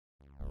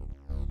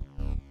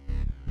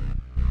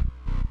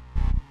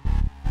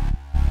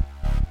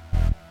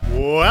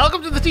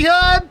Welcome to the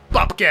T-Hud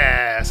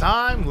Popcast.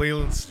 I'm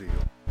Leland Steele.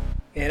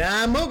 And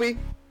I'm Moby.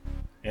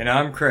 And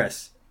I'm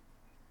Chris.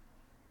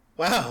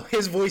 Wow,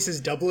 his voice is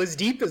double as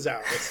deep as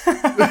ours.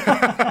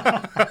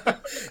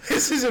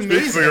 This is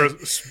amazing.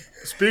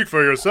 Speak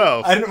for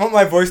yourself. I didn't want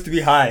my voice to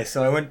be high,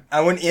 so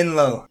I went in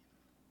low.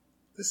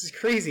 This is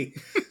crazy.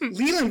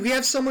 Leland, we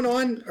have someone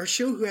on our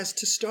show who has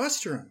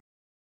testosterone.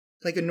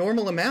 Like a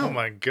normal amount. Oh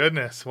my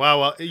goodness.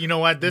 Wow, well, you know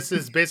what? This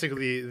is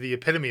basically the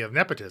epitome of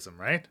nepotism,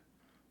 right?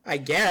 I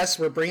guess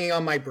we're bringing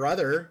on my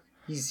brother.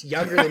 He's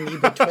younger than me,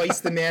 but twice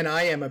the man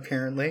I am,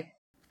 apparently.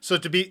 So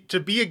to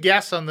be a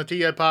guest on the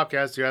T-Hud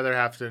Popcast, you either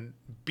have to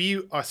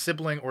be a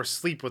sibling or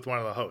sleep with one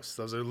of the hosts.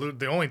 Those are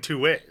the only two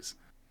ways.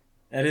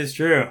 That is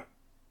true.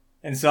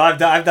 And so I've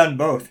done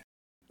both.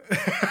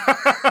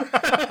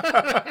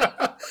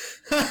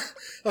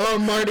 Oh,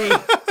 Marty.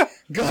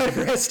 God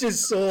rest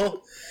his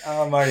soul.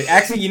 Oh, Marty.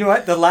 Actually, you know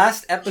what? The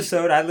last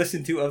episode I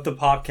listened to of the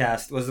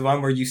podcast was the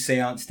one where you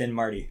seanced in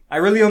Marty. I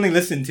really only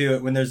listen to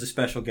it when there's a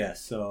special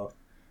guest, so...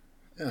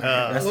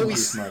 rest in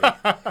peace, Marty.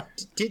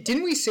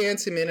 Didn't we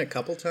seance him in a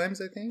couple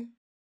times, I think?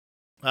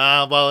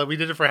 Well, we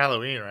did it for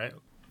Halloween, right?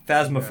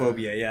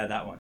 Phasmophobia, yeah,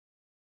 that one.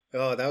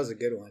 Oh, that was a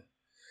good one.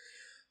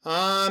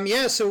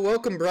 Yeah, so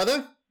welcome,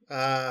 brother.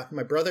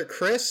 My brother,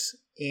 Chris,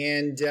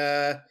 and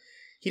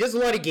he does a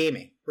lot of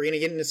gaming. We're going to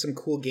get into some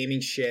cool gaming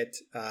shit,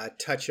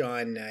 touch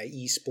on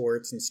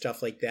esports and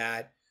stuff like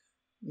that.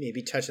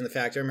 Maybe touch on the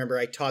fact, I remember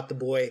I taught the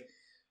boy,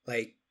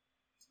 like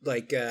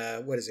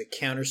what is it,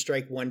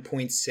 Counter-Strike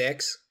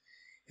 1.6.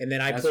 And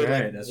then I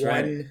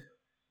played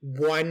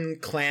one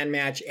clan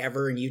match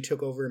ever, and you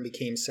took over and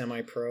became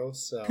semi-pro,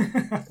 so...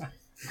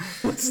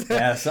 What's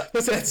that?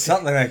 Yeah,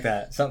 something like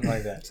that.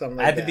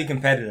 I had to be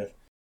competitive.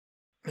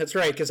 That's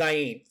right, because I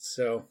ain't.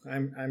 So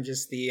I'm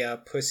just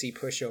the pussy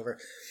pushover.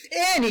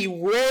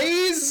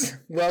 Anyways,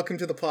 welcome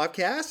to the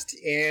podcast,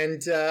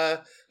 and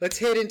let's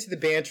head into the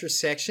banter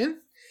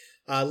section.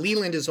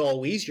 Leland, as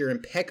always, you're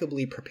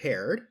impeccably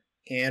prepared.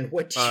 And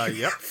what do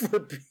you have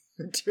for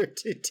banter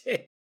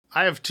today?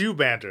 I have two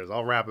banters.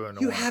 I'll wrap them into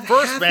one. You have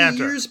First half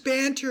banter. a year's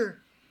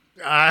banter.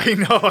 I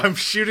know, I'm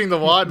shooting the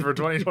wad for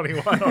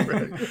 2021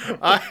 already.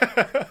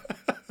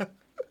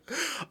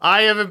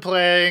 I have been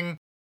playing,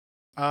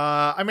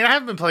 I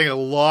haven't been playing a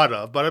lot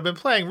of, but I've been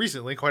playing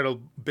recently quite a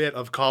bit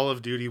of Call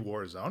of Duty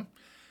Warzone.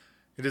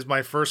 It is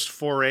my first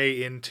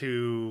foray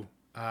into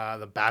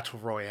the Battle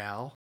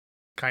Royale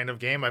kind of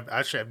game. I've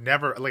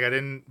never, I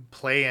didn't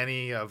play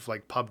any of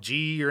like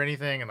PUBG or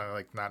anything, and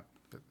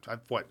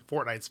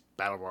Fortnite's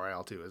Battle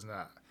Royale too, isn't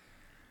it?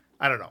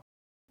 I don't know.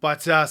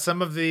 But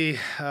some of the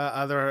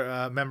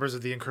other members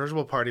of the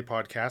Incorrigible Party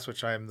podcast,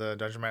 which I am the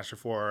Dungeon Master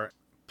for,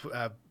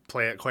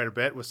 play it quite a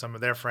bit with some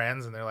of their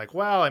friends. And they're like,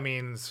 well,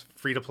 it's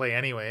free to play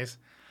anyways.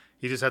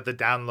 You just have to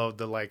download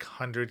the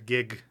 100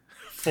 gig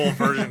full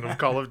version of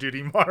Call of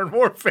Duty Modern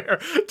Warfare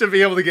to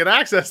be able to get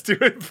access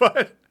to it.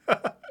 But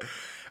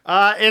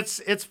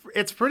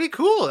it's pretty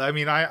cool.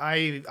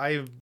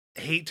 I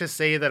hate to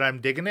say that I'm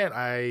digging it.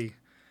 I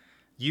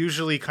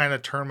usually kind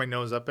of turn my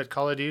nose up at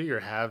Call of Duty,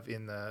 or have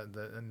in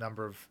the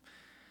number of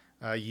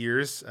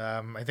years.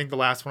 I think the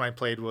last one I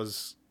played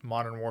was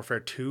Modern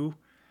Warfare 2.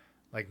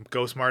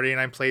 Ghost Marty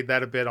and I played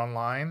that a bit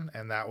online,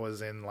 and that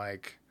was in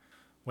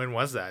when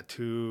was that?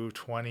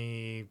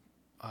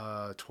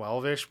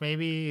 2012-ish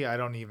maybe? I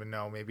don't even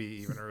know, maybe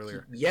even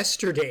earlier.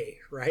 Yesterday,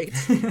 right?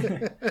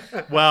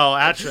 Well,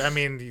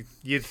 actually,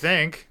 you'd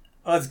think.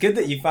 Well, it's good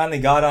that you finally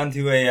got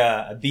onto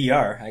a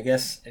BR. I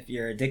guess if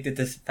you're addicted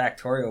to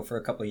Factorio for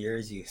a couple of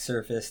years, you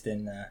surfaced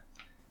and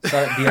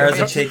BRs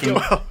have taken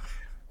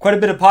quite a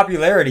bit of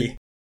popularity.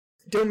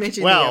 Don't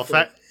mention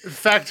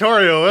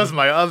Factorio is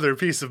my other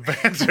piece of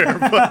banter,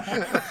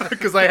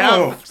 because I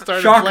have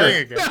started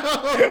playing again.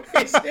 No,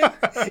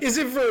 is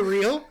it for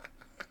real?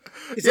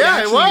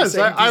 Yeah, it was.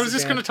 I was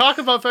just going to talk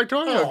about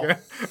Factorio again.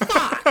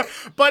 Fuck.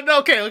 But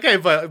okay,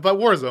 but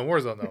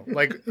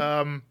Warzone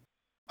though.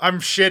 I'm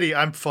shitty.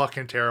 I'm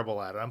fucking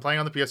terrible at it. I'm playing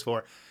on the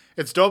PS4.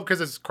 It's dope because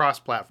it's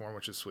cross-platform,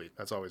 which is sweet.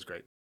 That's always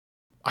great.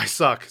 I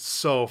suck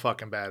so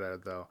fucking bad at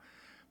it, though.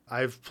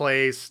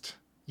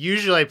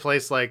 Usually I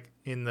place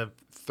in the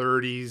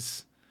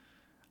 30s,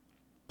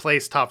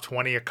 place top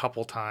 20 a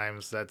couple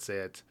times. That's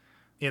it.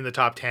 In the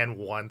top 10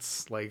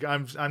 once.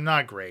 I'm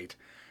not great.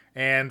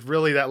 And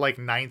really that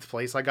 9th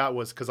place I got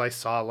was because I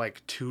saw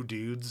two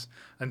dudes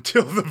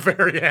until the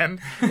very end.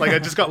 I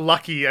just got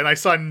lucky and I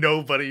saw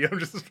nobody. I'm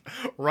just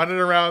running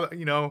around,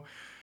 you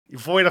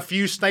avoid a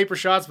few sniper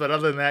shots, but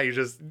other than that, you're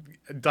just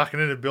ducking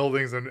into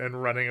buildings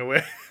and running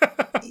away.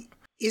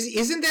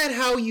 Isn't that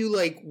how you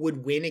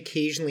would win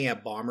occasionally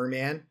at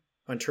Bomberman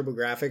on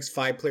TurboGrafx,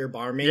 5-player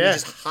Bomberman? Yeah, you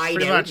just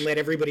hide out and let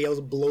everybody else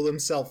blow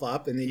themselves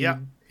up, and then you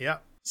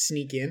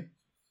sneak in.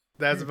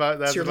 That's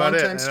about your about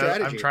long-time it.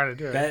 strategy. I'm trying to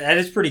do it. That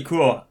is pretty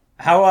cool.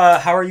 How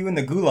are you in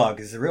the gulag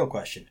is the real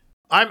question.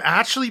 I'm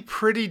actually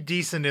pretty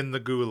decent in the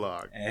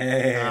gulag.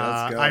 Hey,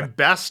 let's go. I'm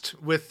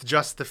best with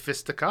just the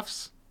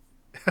fisticuffs.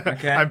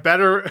 Okay. I'm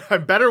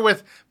better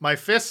with my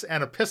fists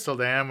and a pistol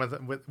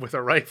with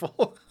a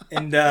rifle.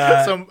 And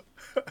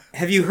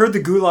Have you heard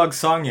the Gulag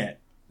song yet?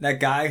 That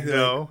guy who...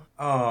 No.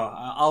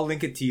 I'll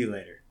link it to you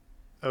later.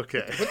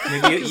 Okay.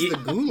 Maybe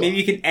maybe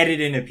you can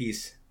edit in a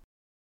piece.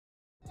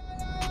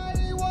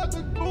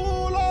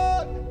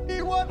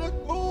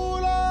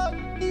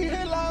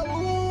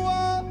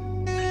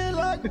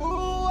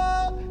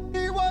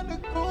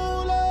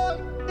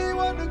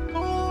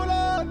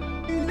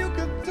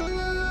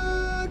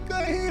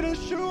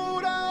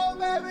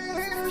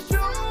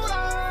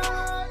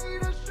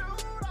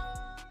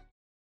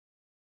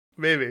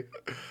 Maybe.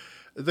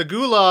 The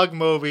Gulag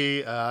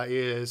movie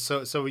is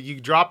so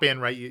you drop in,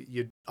 right?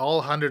 You all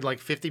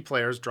 150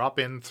 players drop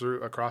in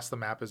through across the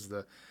map as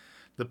the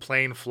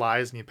plane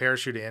flies, and you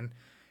parachute in.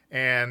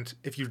 And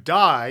if you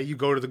die, you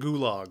go to the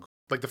Gulag.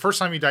 Like the first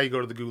time you die, you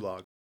go to the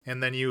Gulag,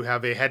 and then you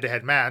have a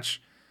head-to-head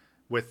match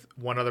with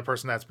one other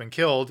person that's been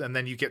killed, and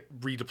then you get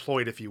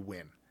redeployed if you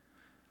win.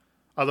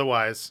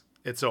 Otherwise,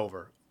 it's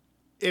over.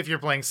 If you're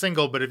playing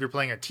single, but if you're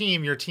playing a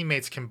team, your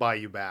teammates can buy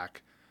you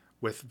back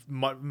with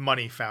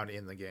money found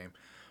in the game.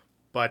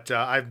 But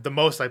the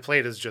most I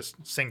played is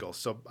just singles,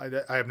 so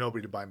I have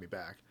nobody to buy me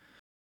back.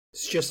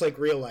 It's just like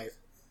real life.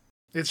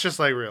 It's just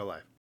like real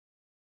life.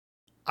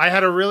 I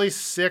had a really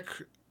sick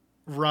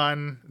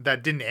run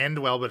that didn't end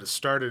well, but it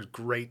started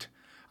great.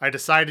 I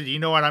decided, you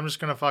know what, I'm just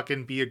going to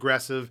fucking be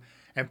aggressive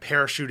and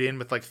parachute in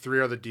with like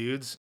 3 other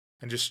dudes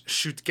and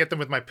just get them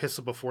with my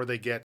pistol before they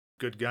get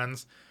good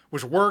guns,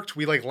 which worked.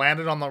 We like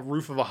landed on the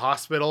roof of a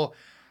hospital.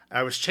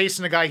 I was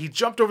chasing a guy. He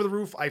jumped over the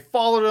roof. I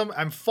followed him.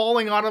 I'm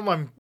falling on him.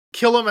 I'm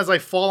kill him as I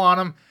fall on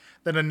him.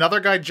 Then another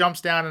guy jumps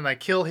down and I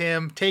kill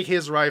him, take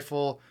his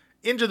rifle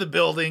into the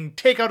building,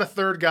 take out a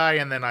third guy,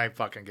 and then I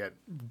fucking get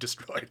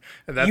destroyed.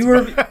 And that's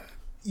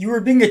you were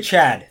being a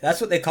Chad.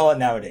 That's what they call it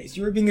nowadays.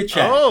 You were being a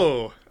Chad.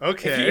 Oh,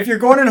 okay. If you're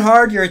going in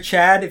hard, you're a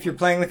Chad. If you're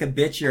playing like a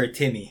bitch, you're a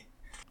Timmy.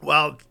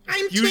 Well,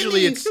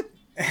 usually it's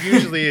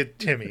a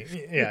Timmy.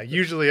 Yeah,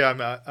 usually I'm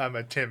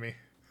a Timmy.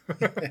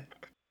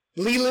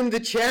 Leland the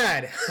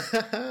Chad.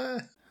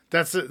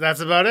 That's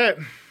about it.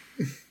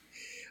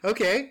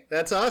 Okay,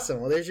 that's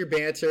awesome. Well, there's your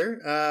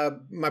banter.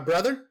 My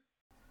brother?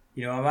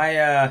 You know,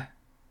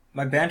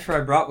 my banter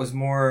I brought was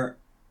more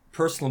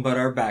personal about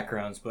our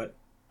backgrounds, but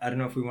I don't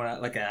know if we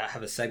want to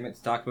have a segment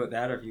to talk about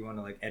that, or if you want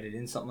to edit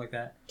in something like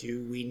that.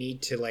 Do we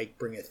need to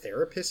bring a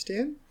therapist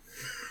in?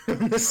 No,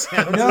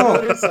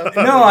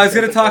 I was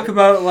going to talk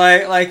about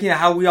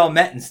how we all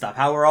met and stuff,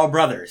 how we're all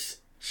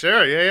brothers.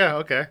 Sure, yeah,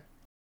 okay.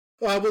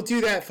 We'll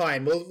do that.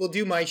 Fine. We'll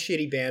do my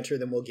shitty banter,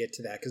 then we'll get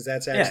to that because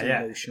that's actually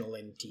emotional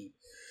and deep.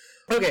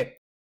 Okay,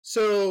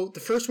 so the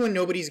first one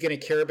nobody's going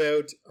to care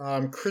about.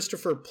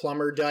 Christopher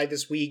Plummer died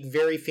this week.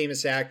 Very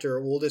famous actor,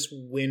 oldest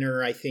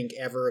winner I think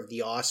ever of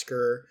the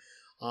Oscar.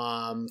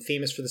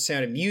 Famous for The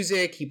Sound of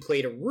Music. He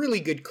played a really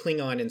good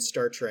Klingon in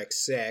Star Trek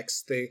VI.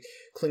 The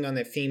Klingon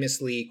that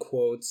famously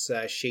quotes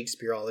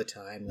Shakespeare all the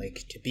time,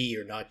 like "to be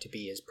or not to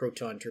be" as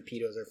proton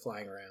torpedoes are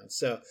flying around.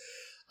 So.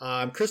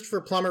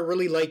 Christopher Plummer,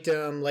 really liked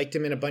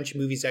him in a bunch of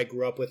movies I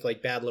grew up with,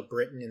 like Battle of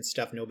Britain and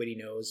stuff nobody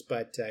knows,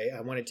 but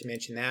I wanted to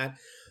mention that.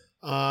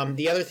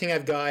 The other thing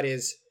I've got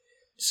is,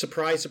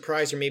 surprise,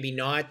 or maybe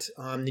not,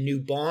 the new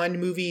Bond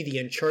movie, the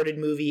Uncharted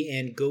movie,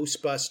 and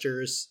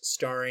Ghostbusters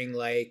starring,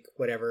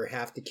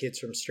 half the kids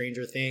from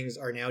Stranger Things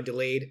are now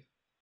delayed.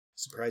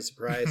 Surprise.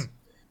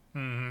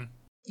 Mm-hmm.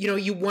 You know,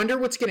 you wonder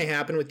what's going to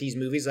happen with these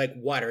movies. Like,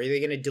 what? Are they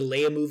going to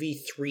delay a movie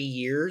 3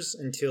 years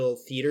until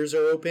theaters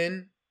are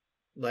open?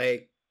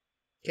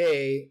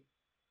 Okay,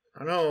 I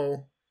don't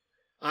know.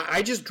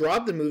 I just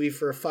dropped the movie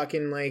for a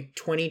fucking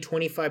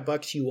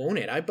 $20-25. You own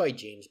it. I'd buy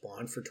James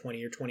Bond for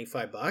 $20 or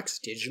 $25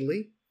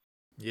 digitally.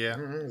 Yeah. I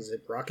don't know, is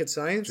it rocket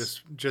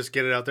science? Just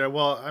get it out there.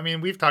 Well, I mean,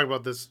 we've talked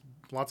about this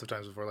lots of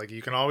times before.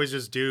 You can always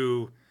just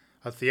do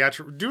a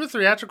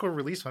theatrical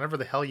release whenever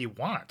the hell you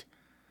want,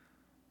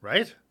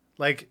 right?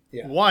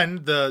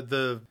 One,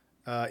 the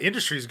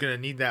industry is going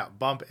to need that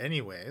bump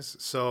anyways.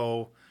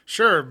 So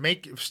sure,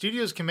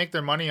 studios can make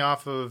their money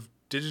off of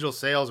digital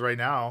sales right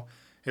now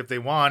if they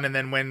want, and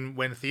then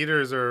when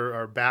theaters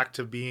are back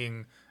to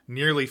being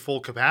nearly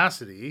full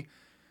capacity,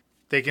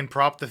 they can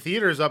prop the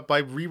theaters up by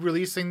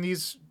re-releasing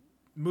these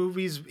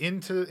movies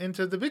into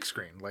the big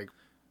screen.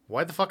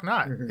 Why the fuck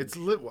not?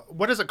 Mm-hmm.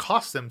 What does it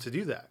cost them to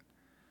do that?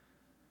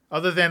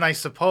 Other than I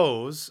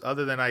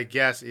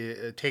guess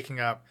taking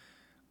up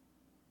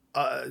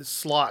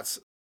slots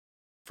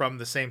from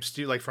the same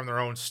studio, from their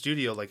own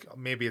studio.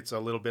 Maybe it's a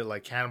little bit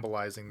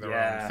cannibalizing their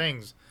own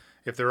things.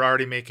 If they're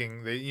already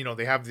making, they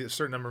have a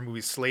certain number of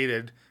movies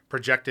slated,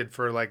 projected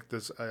for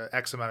this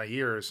X amount of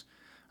years,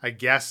 I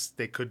guess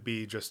they could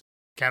be just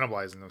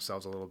cannibalizing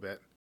themselves a little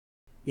bit.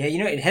 Yeah,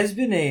 it has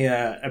been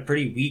a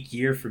pretty weak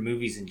year for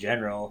movies in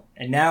general.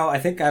 And now I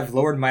think I've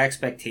lowered my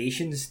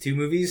expectations to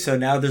movies, so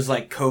now there's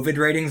COVID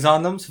ratings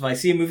on them. So if I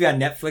see a movie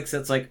on Netflix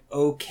that's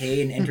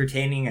okay and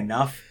entertaining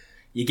enough,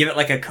 you give it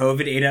a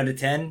COVID 8 out of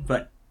 10,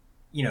 but,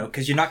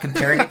 because you're not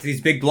comparing it to these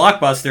big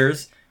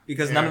blockbusters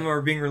because none of them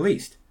are being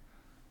released.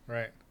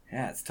 Right.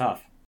 Yeah, it's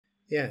tough.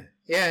 Yeah,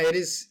 it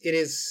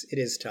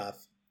is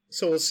tough.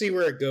 So we'll see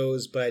where it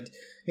goes. But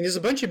there's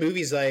a bunch of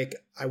movies like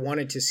I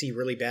wanted to see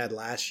really bad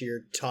last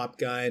year. Top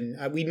Gun.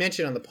 We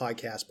mentioned on the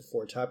podcast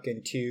before. Top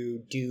Gun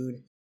 2,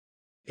 Dune.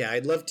 Yeah,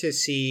 I'd love to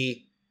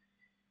see...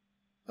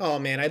 Oh,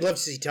 man, I'd love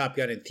to see Top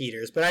Gun in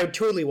theaters. But I would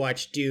totally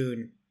watch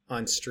Dune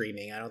on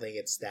streaming. I don't think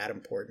it's that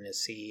important to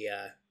see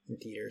in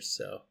theaters.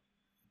 So,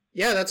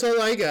 yeah, that's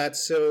all I got.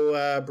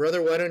 So,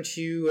 brother, why don't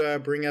you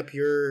bring up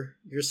your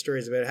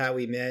stories about how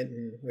we met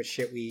and what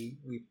shit we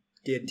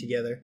did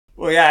together?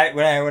 Well, yeah,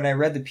 when I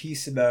read the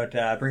piece about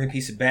Bring a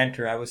Piece of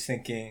Banter, I was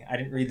thinking, I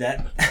didn't read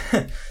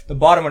that, the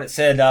bottom when it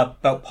said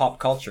about pop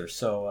culture,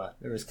 so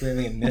there was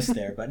clearly a miss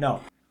there, but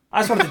no. I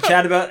just wanted to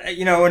chat about,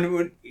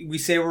 when we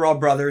say we're all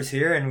brothers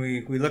here, and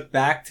we look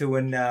back to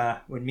when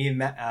me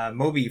and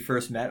Moby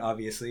first met,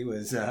 obviously,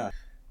 was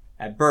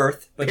at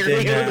birth, but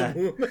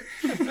then...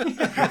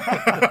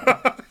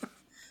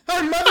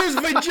 Our mother's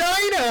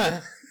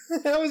vagina!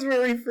 That was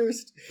where we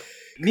first...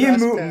 Me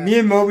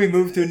and Moby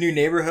moved to a new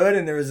neighborhood,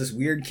 and there was this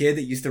weird kid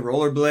that used to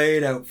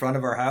rollerblade out front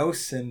of our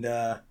house, and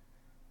it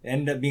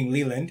ended up being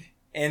Leland.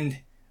 And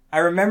I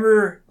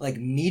remember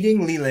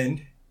meeting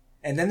Leland,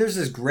 and then there's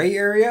this gray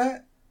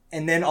area,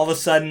 and then all of a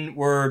sudden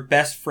we're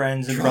best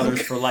friends and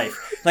brothers for life.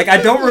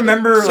 I don't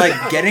remember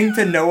getting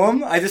to know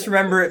him. I just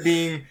remember it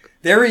being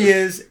there he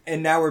is,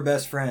 and now we're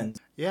best friends.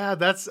 Yeah,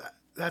 that's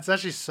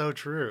actually so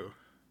true.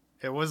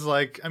 It was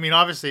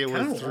obviously it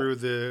was through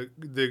the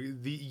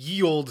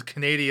ye olde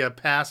Canada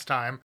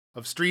pastime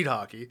of street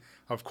hockey,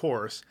 of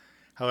course.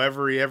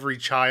 However, every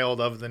child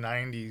of the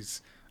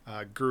 90s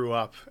grew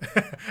up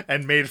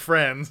and made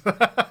friends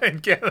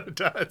in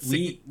Canada.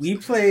 We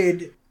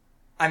played,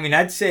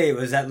 I'd say it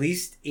was at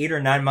least 8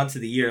 or 9 months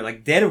of the year.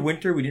 Dead of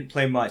winter, we didn't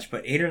play much,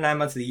 but 8 or 9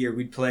 months of the year,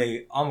 we'd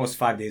play almost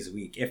 5 days a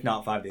week, if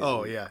not 5 days a week.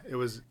 Oh, yeah. It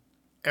was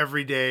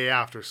every day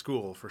after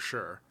school, for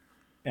sure.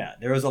 Yeah,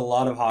 there was a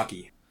lot of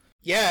hockey.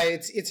 Yeah,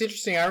 it's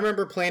interesting. I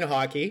remember playing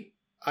hockey.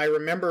 I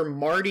remember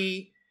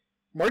Marty.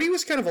 Marty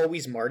was kind of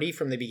always Marty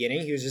from the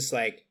beginning. He was just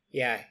like,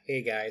 yeah,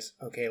 hey guys,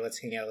 okay, let's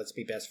hang out, let's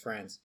be best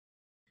friends.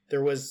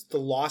 There was the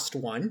Lost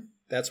One.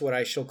 That's what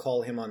I shall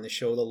call him on the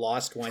show, the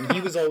Lost One.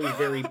 He was always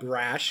very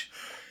brash.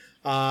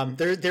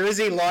 There is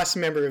a lost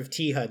member of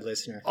T-HUD,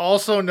 listener.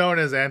 Also known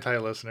as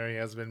anti-listener, he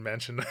has been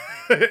mentioned.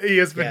 He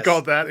has been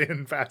called that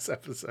in past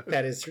episodes.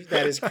 That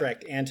is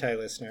correct,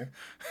 anti-listener.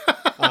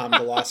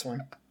 The Lost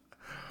One.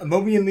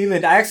 Moby and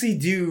Leland, I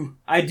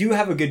do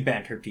have a good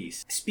banter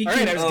piece. Speaking All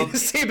right, I was going to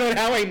say about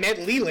how I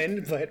met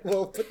Leland, but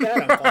we'll put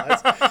that on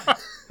pause.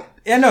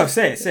 Yeah, no,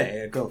 say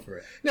it. Go for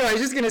it. No, I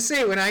was just going to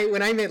say, when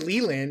I met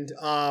Leland,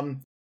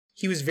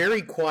 he was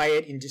very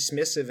quiet and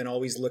dismissive and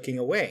always looking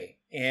away.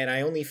 And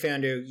I only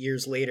found out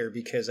years later,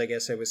 because I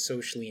guess I was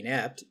socially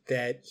inept,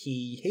 that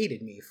he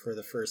hated me for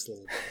the first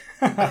little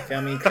bit. He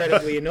found me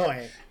incredibly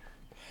annoying.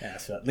 Yeah,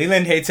 so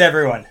Leland hates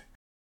everyone.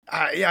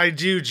 I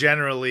do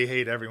generally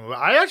hate everyone. But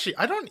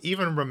I don't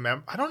even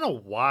remember. I don't know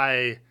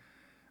why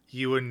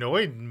you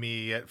annoyed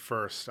me at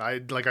first. I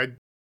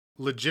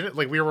legit,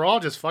 we were all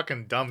just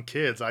fucking dumb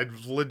kids. I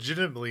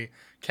legitimately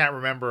can't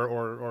remember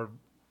or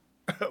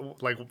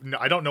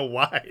I don't know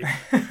why.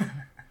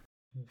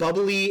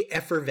 Bubbly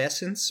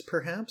effervescence,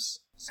 perhaps?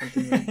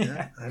 Something like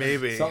that?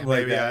 Maybe. Something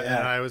like that, yeah.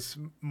 And I was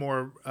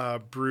more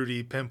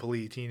broody,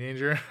 pimply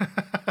teenager.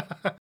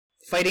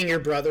 Fighting your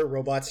brother,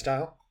 robot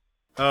style?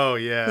 Oh,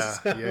 yeah.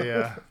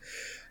 Yeah.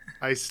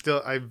 I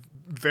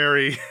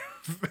very...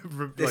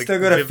 They still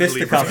go to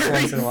fisticuffs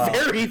once in a while.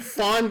 Very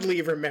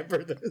fondly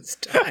remember those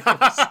times.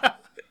 I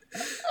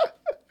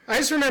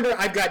just remember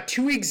I've got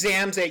 2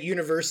 exams at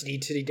university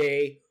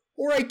today,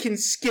 or I can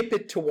skip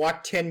it to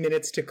walk 10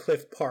 minutes to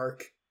Cliff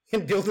Park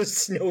and build a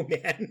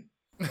snowman.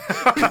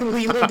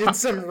 Leland and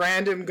some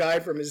random guy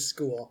from his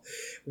school.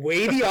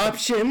 Weigh the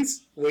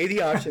options.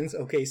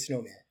 Okay,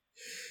 snowman.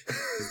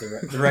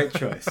 The right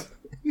choice.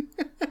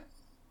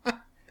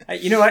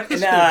 You know what?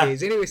 And,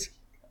 anyways.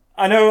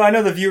 I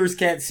know the viewers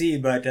can't see,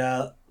 but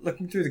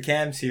looking through the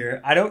cams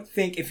here, I don't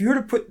think if you were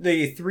to put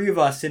the 3 of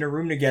us in a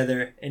room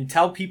together and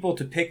tell people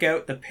to pick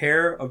out the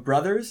pair of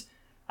brothers,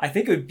 I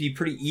think it would be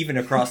pretty even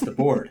across the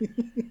board.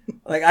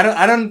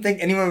 I don't think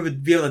anyone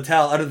would be able to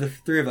tell out of the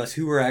 3 of us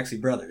who were actually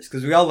brothers,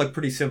 because we all look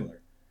pretty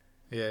similar.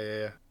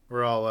 Yeah.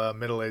 We're all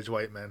middle-aged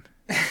white men.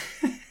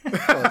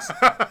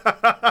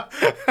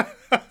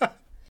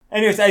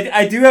 Anyways,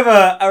 I do have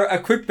a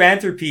quick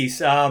banter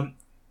piece.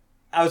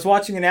 I was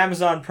watching an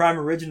Amazon Prime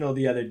original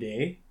the other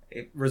day.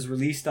 It was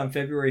released on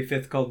February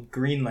 5th called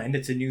Greenland.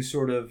 It's a new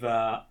sort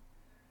of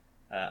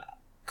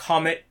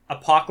comet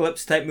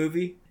apocalypse type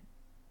movie.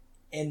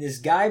 And this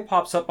guy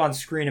pops up on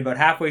screen about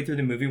halfway through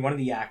the movie, one of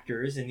the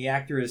actors, and the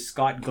actor is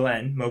Scott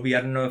Glenn. Moby,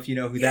 I don't know if you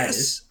know who that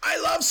is.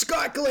 I love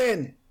Scott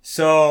Glenn!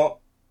 So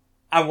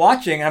I'm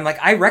watching, and I'm like,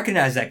 I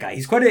recognize that guy.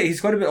 He's quite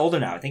a bit older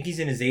now. I think he's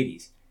in his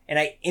 80s. And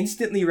I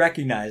instantly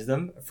recognized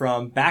him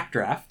from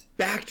Backdraft.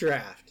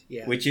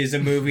 Yeah. Which is a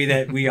movie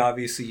that we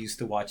obviously used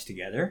to watch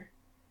together.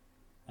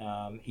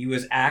 He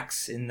was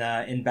Axe in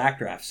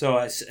Backdraft. So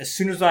as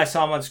soon as I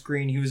saw him on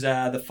screen, he was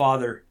the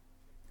father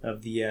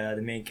of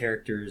the main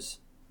character's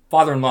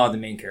father-in-law of the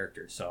main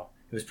character. So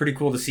It was pretty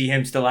cool to see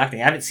him still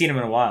acting. I haven't seen him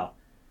in a while.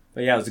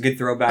 But yeah, it was a good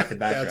throwback to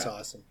background. That's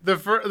awesome. The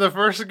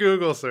first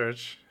Google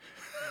search,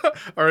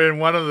 or in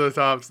one of the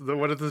tops,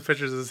 one of the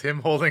pictures is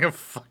him holding a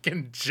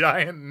fucking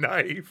giant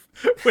knife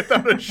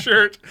without a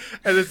shirt,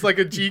 and it's like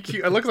a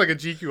GQ. It looks like a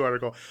GQ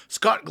article.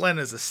 Scott Glenn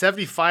is a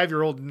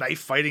 75-year-old knife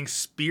fighting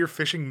spear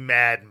fishing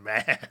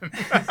madman.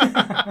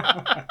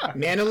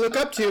 Man to look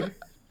up to.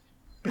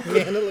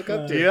 Man to look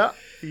up to.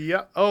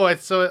 Yeah. Oh, I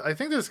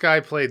think this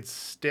guy played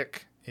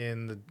Stick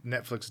in the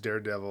Netflix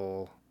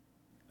Daredevil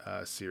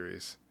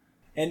series.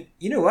 And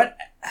you know what?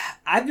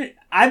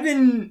 I've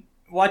been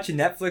watching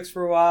Netflix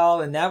for a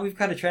while, and now we've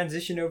kind of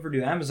transitioned over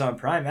to Amazon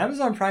Prime.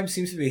 Amazon Prime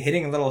seems to be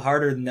hitting a little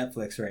harder than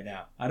Netflix right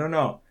now. I don't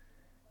know.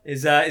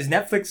 Is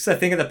Netflix a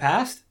thing of the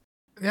past?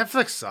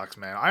 Netflix sucks,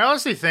 man. I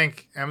honestly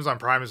think Amazon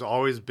Prime has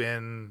always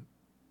been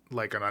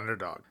like an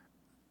underdog.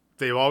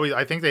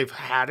 I think they've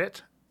had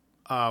it.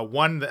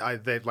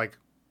 They like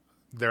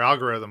their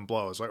algorithm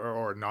blows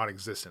or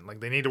non-existent.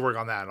 Like they need to work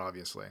on that,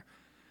 obviously.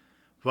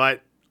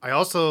 But I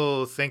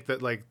also think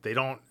that like they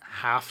don't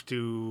have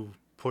to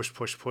push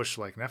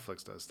like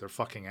Netflix does. They're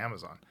fucking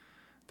Amazon.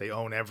 They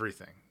own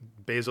everything.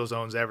 Bezos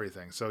owns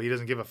everything, so he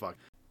doesn't give a fuck.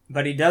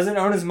 But he doesn't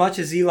own as much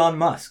as Elon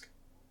Musk.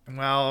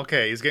 Well,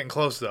 okay, he's getting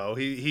close though.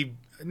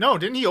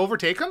 Didn't he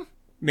overtake him?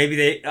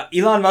 Maybe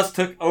Elon Musk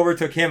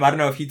overtook him. I don't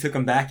know if he took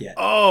him back yet.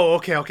 Oh,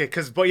 okay.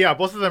 But yeah,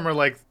 both of them are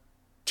like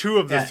two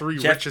of the three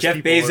richest Jeff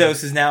people. Jeff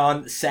Bezos is now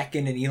on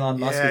second, and Elon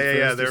Musk is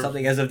first or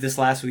something as of this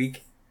last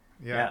week.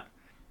 Yeah.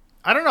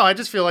 I don't know. I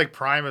just feel like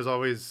Prime has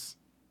always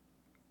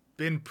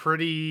been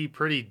pretty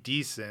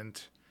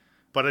decent,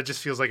 but it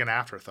just feels like an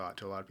afterthought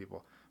to a lot of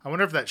people. I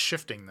wonder if that's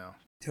shifting though.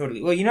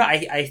 Totally. Well,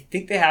 I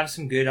think they have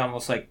some good,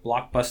 almost like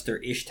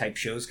blockbuster-ish type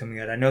shows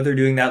coming out. I know they're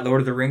doing that Lord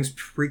of the Rings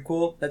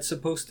prequel that's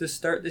supposed to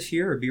start this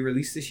year or be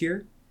released this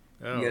year.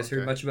 Oh, you guys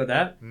heard much about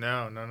that?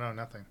 No,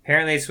 nothing.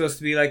 Apparently it's supposed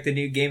to be like the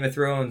new Game of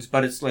Thrones,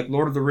 but it's like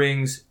Lord of the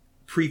Rings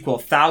prequel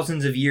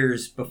thousands of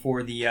years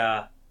before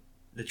the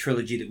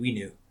trilogy that we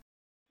knew.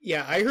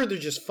 Yeah, I heard they're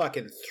just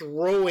fucking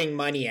throwing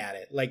money at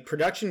it. Like,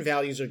 production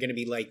values are going to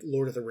be like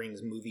Lord of the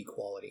Rings movie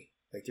quality.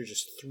 Like, they're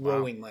just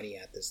throwing money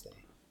at this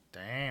thing.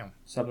 Damn.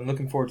 So I've been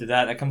looking forward to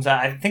that. That comes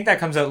out. I think that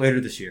comes out later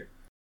this year.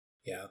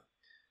 Yeah.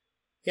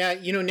 Yeah,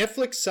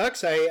 Netflix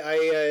sucks.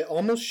 I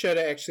almost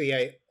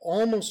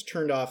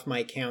turned off my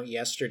account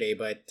yesterday,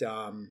 but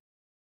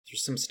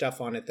there's some stuff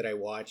on it that I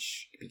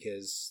watch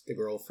because the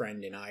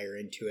girlfriend and I are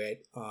into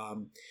it.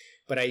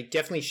 But I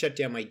definitely shut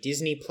down my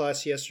Disney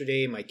Plus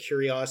yesterday, my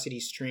Curiosity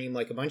Stream,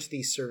 like a bunch of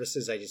these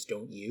services I just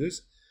don't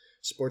use.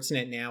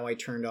 Sportsnet Now I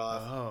turned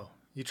off. Oh,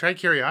 you tried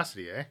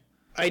Curiosity, eh?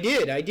 I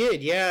did,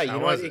 yeah. How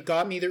was it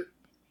got me there.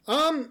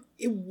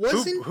 It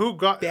wasn't bad. Who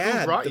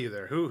brought you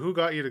there? Who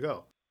got you to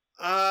go?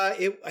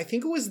 I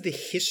think it was the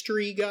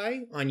History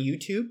Guy on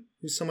YouTube,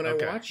 who's someone I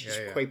watch. He's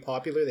quite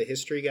popular, the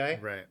History Guy.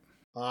 Right.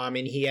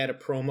 And he had a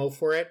promo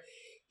for it.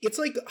 It's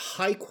like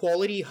high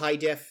quality, high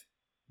def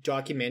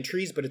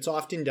documentaries, but it's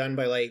often done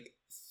by like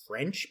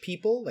French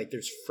people. Like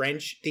there's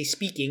French, they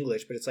speak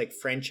English, but it's like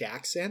French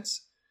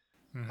accents.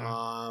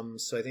 Mm-hmm.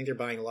 So I think they're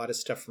buying a lot of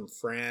stuff from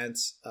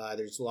France.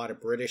 There's a lot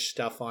of British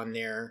stuff on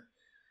there.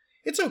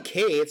 It's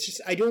okay. It's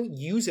just I don't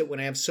use it when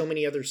I have so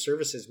many other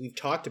services. We've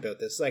talked about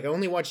this. Like I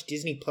only watch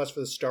Disney Plus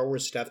for the Star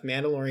Wars stuff.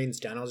 Mandalorian's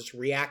done. I'll just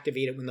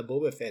reactivate it when the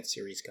Boba Fett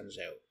series comes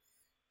out.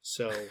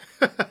 So,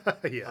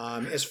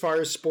 as far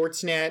as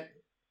Sportsnet,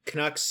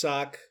 Canucks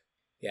suck.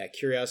 Yeah,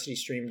 Curiosity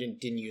Stream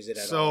didn't use it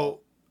at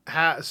all.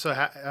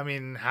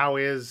 How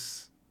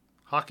is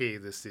hockey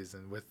this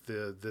season with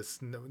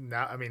this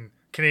now? I mean,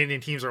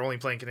 Canadian teams are only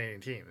playing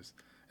Canadian teams.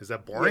 Is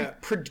that boring?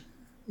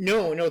 Yeah,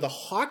 no. The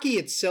hockey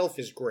itself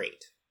is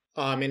great.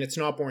 And it's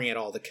not boring at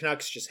all. The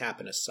Canucks just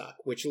happen to suck.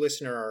 Which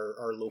listener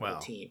our local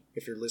team?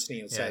 If you're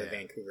listening outside of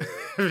Vancouver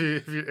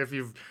area. if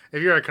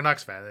you're a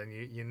Canucks fan, then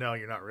you know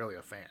you're not really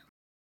a fan.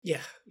 Yeah.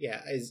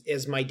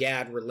 As my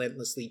dad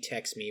relentlessly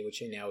texts me,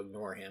 which I now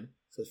ignore him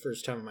for the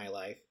first time in my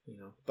life,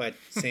 but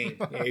saying,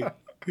 "Hey,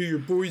 your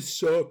boys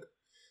suck."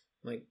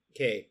 I'm like,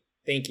 okay,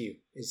 thank you.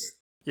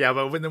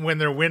 But when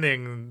they're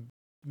winning,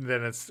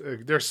 then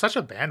they're such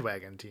a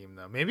bandwagon team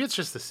though. Maybe it's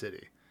just the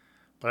city.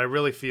 But I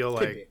really feel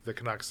like the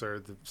Canucks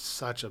are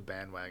such a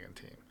bandwagon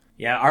team.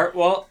 Yeah,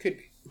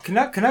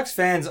 Canucks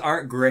fans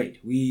aren't great.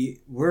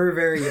 We're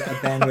very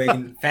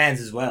bandwagon fans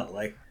as well.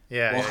 Like,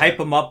 we'll hype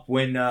them up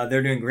when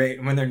they're doing great,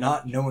 and when they're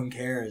not, no one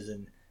cares,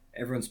 and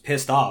everyone's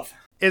pissed off.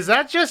 Is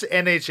that just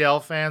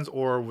NHL fans,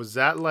 or was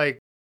that like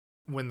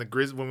when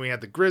we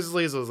had the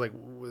Grizzlies? It was like,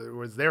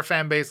 was their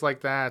fan base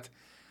like that?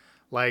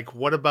 Like,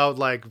 what about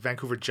like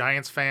Vancouver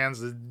Giants fans?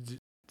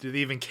 Do they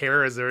even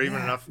care? Is there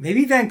even enough?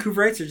 Maybe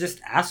Vancouverites are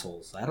just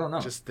assholes. I don't know.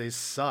 Just they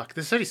suck.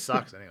 The city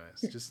sucks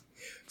anyways. That's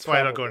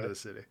why I don't go into the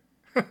city.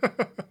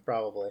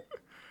 Probably.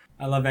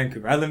 I love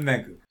Vancouver. I live in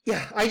Vancouver.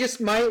 Yeah,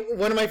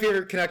 one of my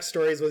favorite Canucks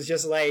stories was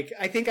just like,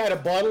 I think I had a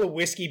bottle of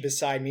whiskey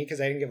beside me because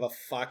I didn't give a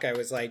fuck. I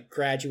was like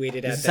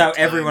graduated at that time. This is how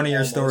every one of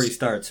your stories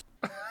starts.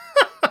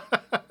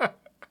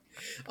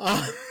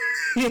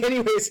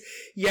 Anyways,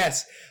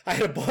 yes, I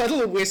had a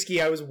bottle of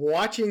whiskey. I was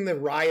watching the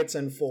riots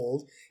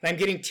unfold, and I'm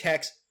getting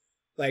texts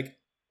like,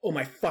 oh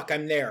my fuck,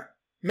 I'm there.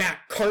 Matt,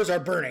 cars are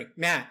burning.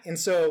 Matt. And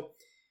so,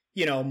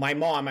 my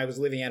mom, I was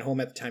living at home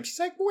at the time. She's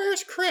like,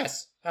 where's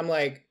Chris? I'm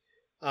like,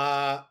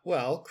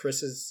 well,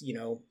 Chris is,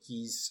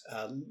 he's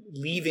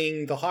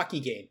leaving the hockey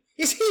game.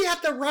 Is he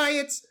at the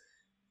riots?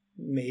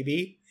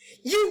 Maybe.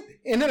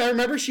 And then I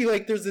remember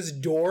there's this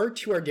door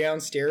to our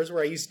downstairs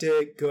where I used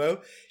to go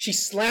out. She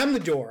slammed the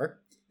door.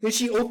 Then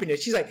she opened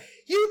it. She's like,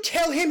 you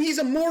tell him he's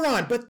a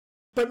moron,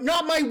 but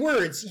not my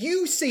words.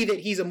 You say that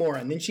he's a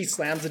moron. Then she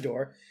slams the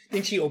door.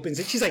 Then she opens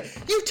it. She's like,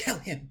 you tell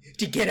him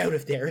to get out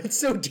of there. It's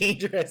so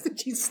dangerous. Then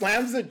she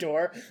slams the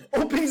door,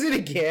 opens it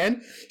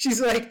again.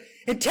 She's like,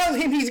 and tell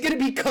him he's going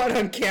to be caught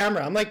on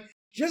camera. I'm like,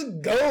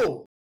 just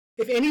go.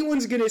 If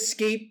anyone's going to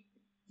escape,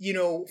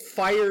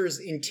 fires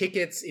and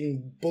tickets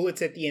and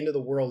bullets at the end of the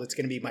world, it's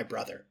going to be my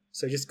brother.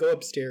 So just go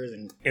upstairs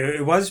and...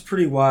 It was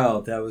pretty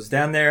wild. I was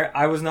down there.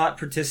 I was not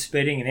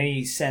participating in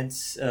any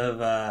sense of...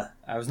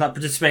 I was not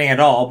participating at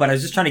all, but I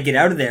was just trying to get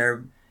out of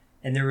there.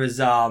 And there was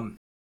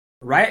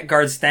riot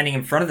guards standing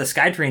in front of the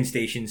SkyTrain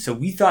station, so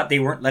we thought they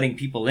weren't letting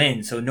people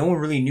in, so no one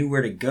really knew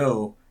where to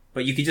go.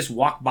 But you could just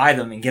walk by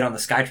them and get on the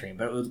SkyTrain.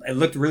 But it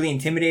looked really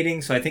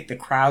intimidating, so I think the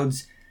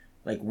crowds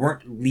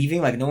weren't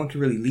leaving. No one could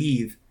really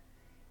leave.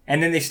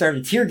 And then they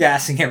started tear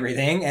gassing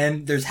everything,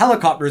 and there's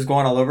helicopters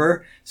going all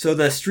over, so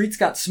the streets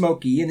got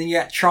smoky, and then you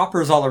got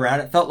choppers all around.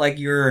 It felt like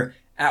you're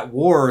at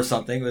war or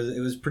something.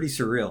 It was pretty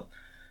surreal.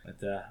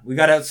 But we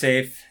got out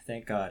safe,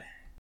 thank God.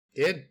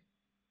 Did.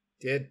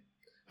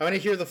 I want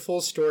to hear the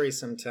full story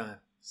sometime.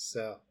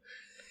 So,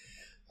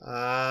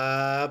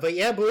 but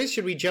yeah, boys,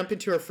 should we jump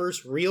into our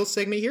first real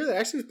segment here? That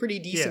actually was pretty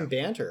decent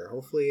banter.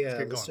 Hopefully,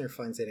 listener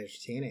finds it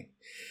entertaining.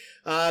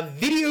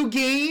 Video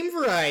game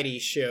variety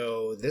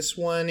show. This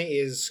one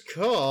is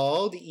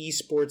called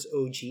Esports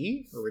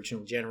OG,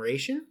 Original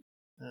Generation,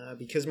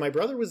 because my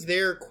brother was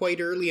there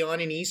quite early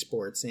on in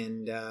esports,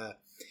 and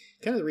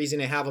kind of the reason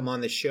I have him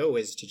on the show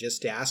is to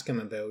just ask him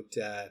about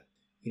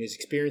his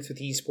experience with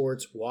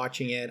esports,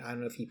 watching it. I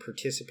don't know if he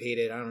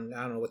participated. I don't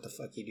know what the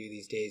fuck you do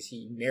these days.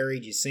 You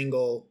married, you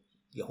single,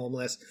 you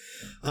homeless.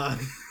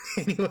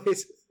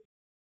 Anyways.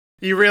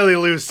 You really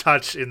lose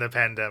touch in the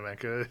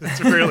pandemic. It's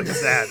really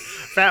sad.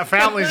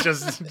 Families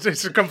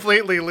just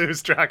completely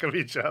lose track of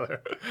each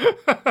other.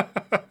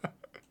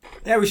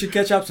 Yeah, we should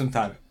catch up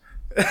sometime.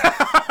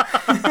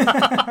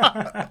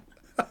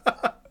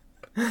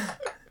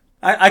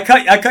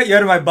 I cut you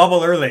out of my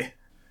bubble early,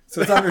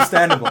 so it's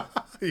understandable.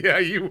 Yeah,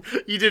 you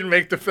didn't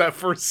make that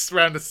first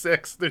round of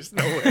 6. There's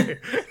no way.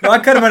 No, I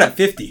cut him out at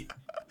 50.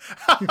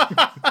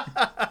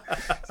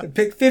 So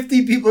pick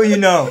 50 people you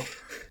know.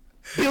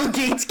 Bill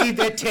Gates gave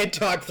that TED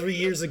Talk 3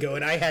 years ago,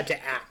 and I had to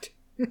act.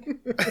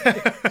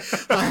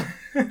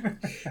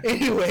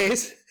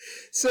 Anyways,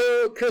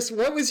 so Chris,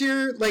 what was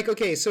your,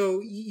 okay,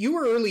 so you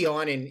were early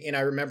on, and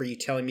I remember you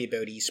telling me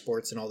about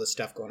esports and all this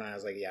stuff going on. I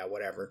was like, yeah,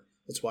 whatever.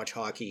 Let's watch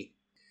hockey.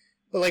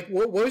 But,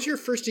 what was your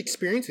first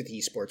experience with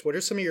esports? What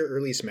are some of your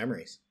earliest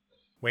memories?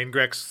 Wayne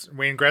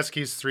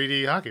Gretzky's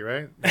 3D hockey,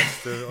 right?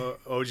 That's the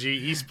OG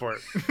esport.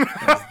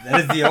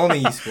 That is the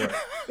only esport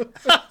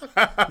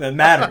that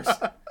matters.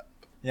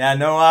 Yeah,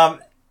 no,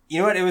 you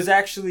know what? It was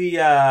actually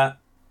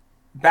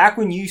back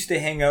when you used to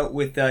hang out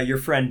with your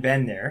friend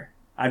Ben there.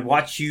 I'd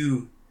watch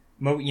you,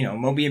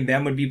 Moby and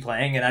Ben would be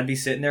playing, and I'd be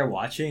sitting there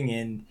watching,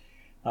 and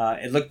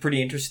it looked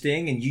pretty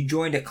interesting. And you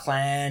joined a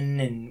clan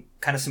and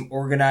kind of some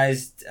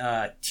organized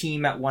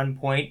team at one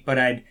point, but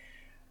I'd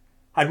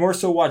more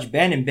so watch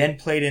Ben, and Ben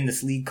played in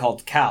this league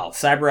called CAL,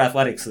 Cyber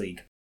Athletics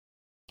League.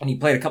 And he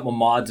played a couple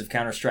mods of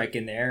Counter-Strike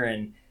in there,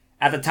 and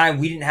at the time,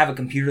 we didn't have a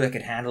computer that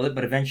could handle it,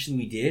 but eventually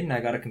we did, and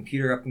I got a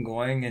computer up and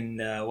going, and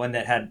one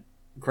that had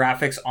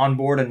graphics on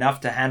board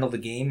enough to handle the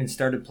game, and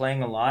started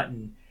playing a lot,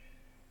 and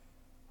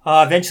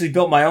eventually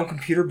built my own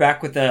computer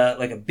back with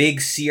a big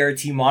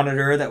CRT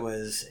monitor that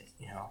was,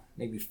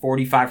 maybe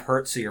 45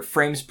 hertz, so your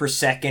frames per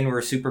second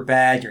were super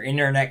bad, your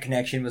internet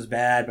connection was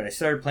bad, but I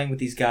started playing with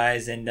these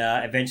guys, and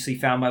eventually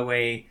found my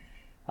way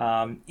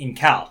in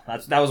CAL.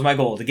 That was my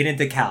goal, to get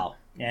into CAL,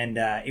 and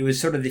it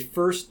was sort of the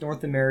first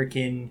North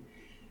American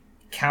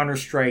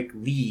Counter-Strike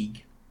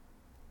League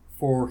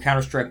for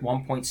Counter-Strike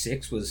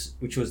 1.6,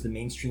 which was the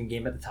mainstream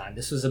game at the time.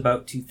 This was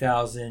about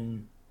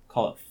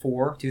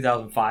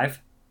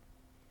 2005.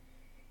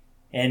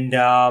 And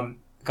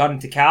got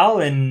into CAL,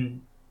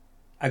 and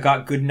I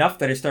got good enough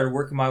that I started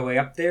working my way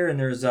up there, and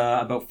there's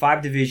about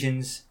 5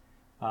 divisions.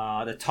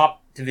 The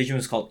top division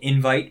was called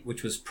Invite,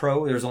 which was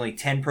pro. There was only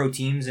 10 pro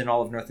teams in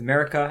all of North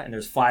America, and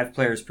there's 5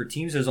 players per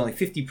team, so there's only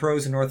 50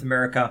 pros in North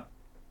America.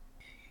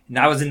 And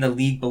I was in the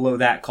league below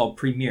that called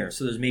Premier,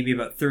 so there's maybe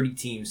about 30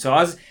 teams. So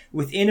I was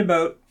within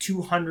about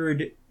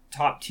 200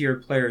 top-tier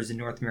players in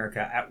North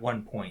America at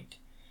one point.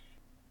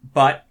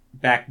 But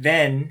back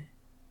then,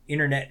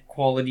 internet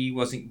quality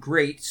wasn't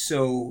great,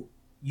 so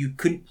you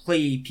couldn't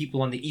play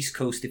people on the East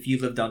Coast if you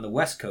lived on the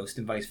West Coast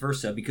and vice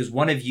versa, because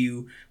one of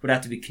you would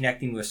have to be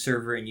connecting to a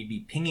server and you'd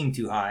be pinging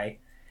too high,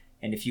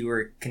 And if you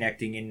were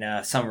connecting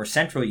in somewhere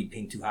central, you'd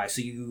ping too high.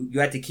 So you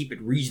had to keep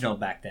it regional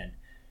back then.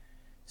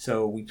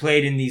 So we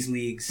played in these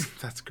leagues.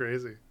 That's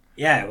crazy.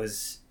 Yeah, it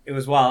was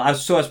wild. I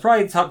was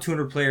probably the top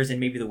 200 players in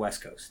maybe the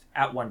West Coast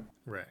at one point.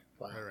 Right.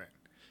 Wow. Right.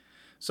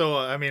 So,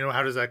 I mean,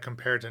 how does that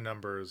compare to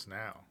numbers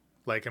now?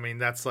 Like, I mean,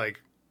 that's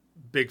like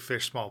big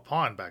fish, small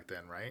pond back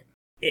then, right?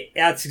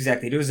 That's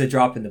exactly it. It was a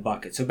drop in the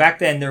bucket. So back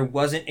then, there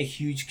wasn't a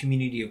huge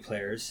community of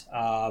players.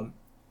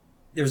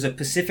 There was a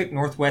Pacific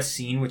Northwest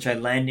scene, which I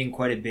landed in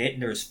quite a bit,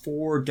 and there was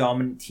 4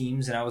 dominant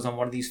teams, and I was on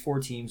one of these 4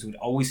 teams. We'd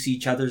always see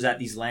each other's at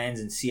these LANs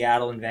in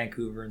Seattle and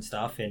Vancouver and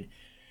stuff, and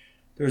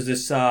there was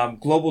this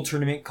global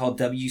tournament called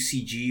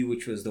WCG,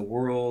 which was the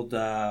World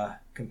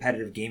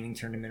Competitive Gaming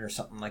Tournament or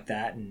something like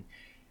that, and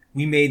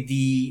we made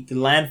the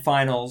LAN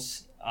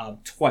finals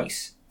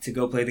twice to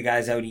go play the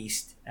guys out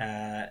east,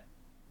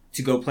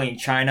 to go play in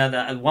China.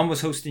 The one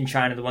was hosted in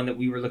China, the one that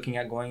we were looking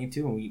at going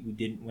into, and we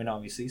didn't win,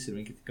 obviously, so we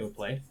didn't get to go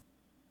play.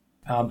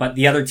 But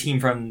the other team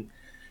from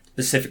the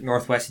Pacific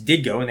Northwest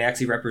did go, and they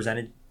actually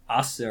represented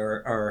us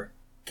or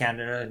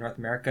Canada, North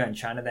America, and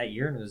China that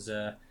year, and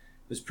it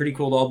was pretty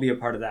cool to all be a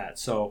part of that.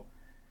 So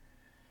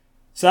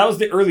that was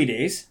the early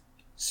days,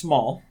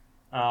 small,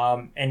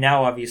 and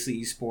now obviously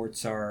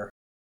esports are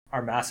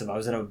massive. I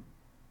was at a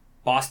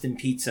Boston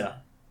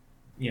Pizza,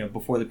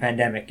 before the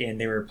pandemic, and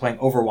they were playing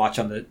Overwatch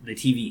on the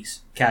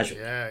TVs, casual.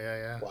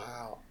 Yeah.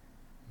 Wow.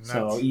 Nuts.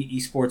 So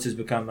esports has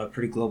become a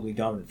pretty globally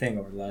dominant thing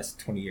over the last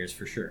 20 years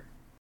for sure.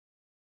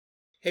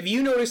 Have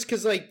you noticed,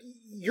 because like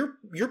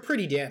you're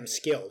pretty damn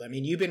skilled. I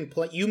mean, you've been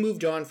you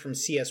moved on from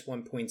CS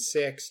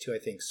 1.6 to I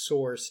think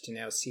Source to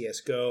now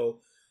CS:GO.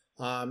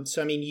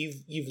 So I mean,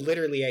 you've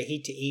literally, I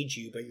hate to age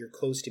you, but you're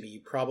close to me.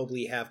 You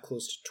probably have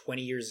close to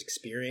 20 years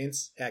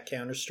experience at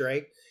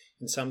Counter-Strike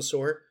in some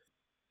sort.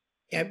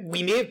 And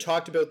we may have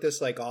talked about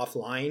this like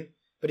offline,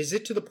 but is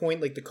it to the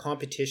point like the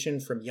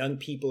competition from young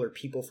people or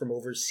people from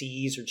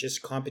overseas or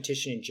just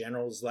competition in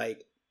general is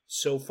like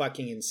so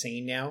fucking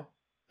insane now?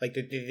 Like,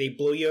 did they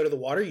blow you out of the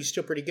water? You're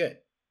still pretty good.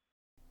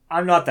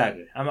 I'm not that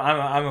good.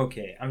 I'm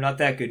okay. I'm not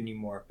that good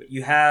anymore. But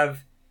you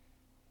have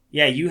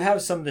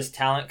some of this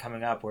talent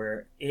coming up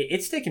where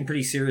it's taken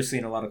pretty seriously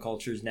in a lot of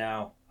cultures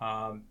now.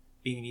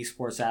 Being an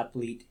esports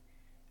athlete,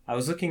 I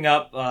was looking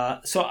up.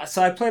 So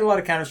I played a lot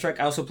of Counter-Strike.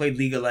 I also played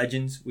League of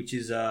Legends, which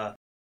is a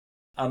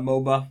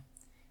MOBA.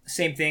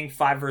 Same thing,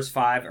 5 versus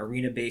 5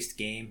 arena-based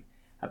game.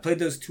 I played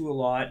those 2 a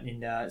lot,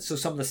 and so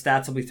some of the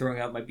stats I'll be throwing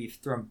out might be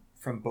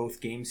from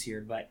both games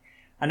here. But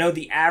I know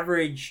the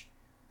average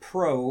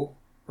pro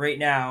right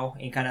now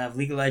in kind of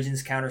League of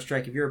Legends,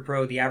 Counter-Strike, if you're a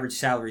pro, the average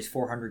salary is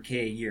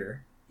 $400K a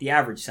year. The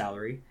average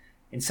salary.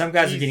 And some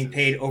guys are getting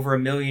paid over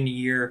 $1 million a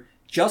year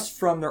just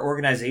from their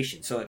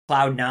organization. So like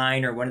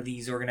Cloud9 or one of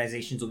these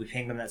organizations will be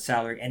paying them that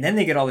salary. And then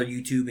they get all their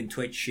YouTube and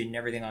Twitch and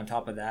everything on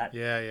top of that.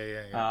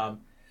 Yeah.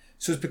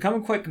 So it's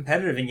becoming quite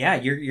competitive. And yeah,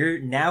 you're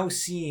now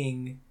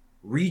seeing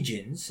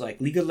regions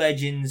like League of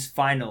Legends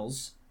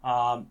finals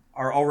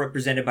are all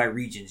represented by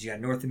regions. You got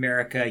North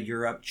America,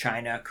 Europe,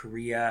 China,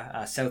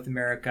 Korea, South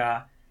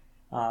America.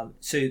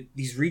 So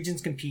these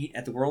regions compete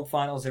at the World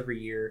Finals every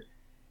year.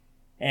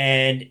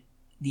 And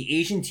the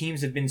Asian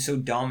teams have been so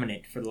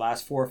dominant for the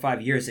last 4 or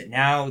 5 years that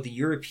now the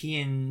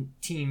European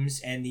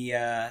teams and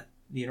the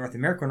North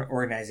American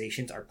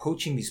organizations are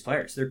poaching these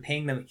players. They're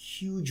paying them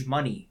huge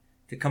money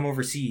to come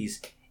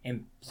overseas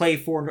and play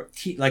for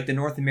like the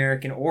North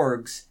American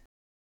orgs,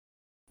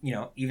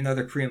 even though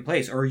they're Korean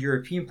players or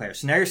European players.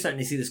 So now you're starting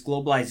to see this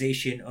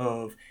globalization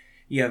of,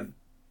 you have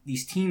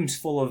these teams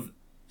full of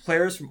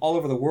players from all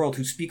over the world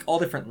who speak all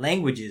different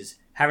languages,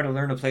 having to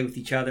learn to play with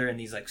each other, and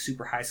these like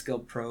super high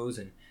skilled pros.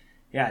 And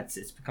yeah,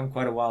 it's become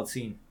quite a wild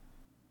scene.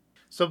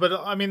 So, but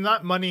I mean,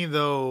 that money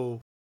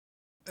though,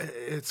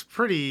 it's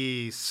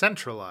pretty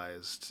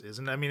centralized,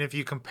 isn't it? I mean, if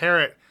you compare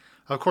it,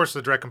 of course,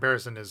 the direct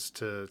comparison is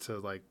to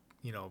like,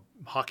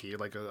 hockey,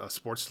 like a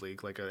sports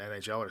league, like an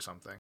NHL or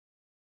something,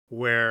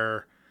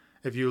 where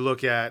if you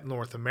look at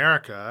North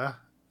America,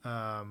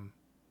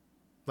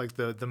 like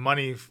the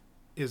money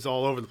is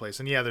all over the place.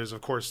 And yeah, there's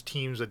of course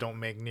teams that don't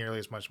make nearly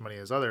as much money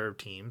as other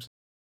teams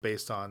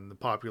based on the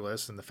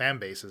populace and the fan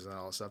bases and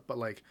all that stuff. But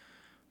like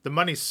the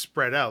money's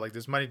spread out. Like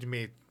there's money to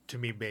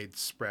me made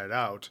spread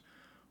out.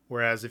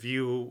 Whereas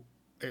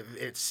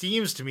it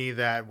seems to me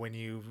that when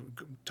you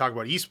talk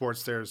about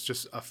esports, there's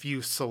just a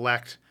few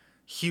select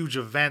huge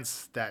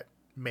events that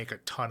make a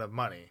ton of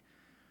money.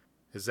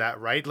 Is that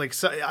right? Like,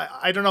 so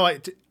I don't know.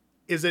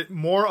 Is it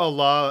more a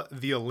la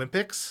the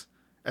Olympics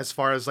as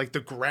far as like the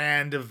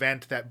grand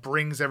event that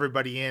brings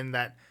everybody in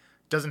that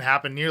doesn't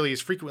happen nearly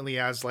as frequently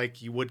as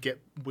like you would get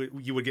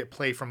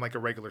play from like a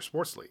regular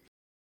sports league?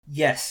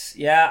 Yes.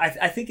 Yeah,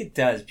 I think it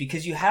does,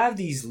 because you have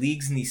these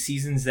leagues and these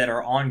seasons that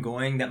are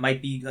ongoing that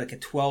might be like a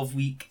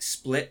 12-week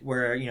split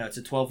where, it's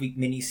a 12-week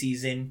mini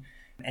season.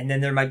 And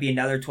then there might be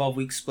another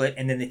 12-week split.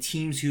 And then the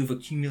teams who've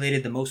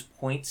accumulated the most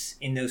points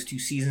in those 2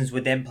 seasons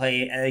would then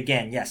play,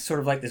 again, yes, sort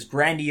of like this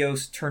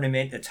grandiose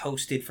tournament that's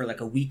hosted for like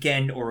a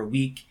weekend or a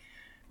week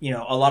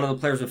a lot of the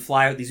players would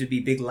fly out. These would be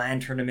big LAN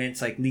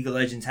tournaments. Like League of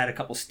Legends had a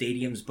couple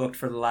stadiums booked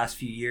for the last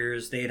few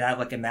years. They'd have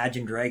like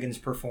Imagine Dragons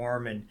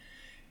perform, and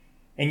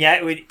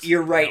yeah,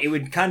 you're right. It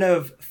would kind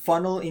of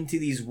funnel into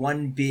these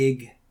one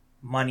big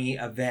money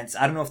events.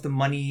 I don't know if the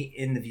money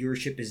in the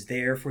viewership is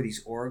there for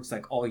these orgs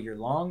like all year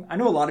long. I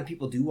know a lot of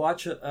people do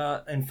watch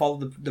and follow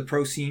the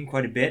pro scene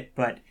quite a bit,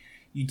 but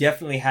you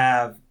definitely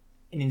have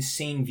an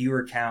insane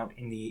viewer count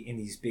in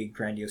these big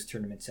grandiose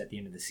tournaments at the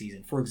end of the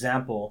season. For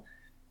example,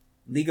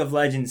 League of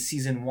Legends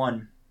Season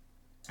 1,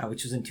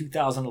 which was in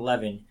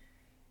 2011,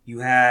 you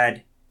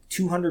had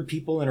 200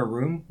 people in a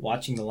room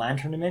watching the LAN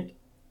tournament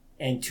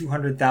and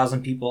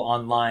 200,000 people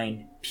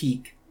online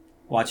peak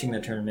watching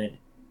the tournament,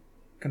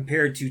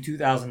 compared to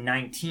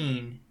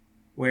 2019,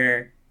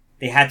 where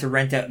they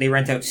rent out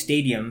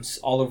stadiums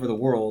all over the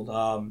world,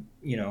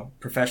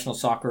 professional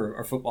soccer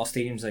or football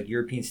stadiums, like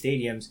European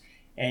stadiums,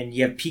 and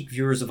you have peak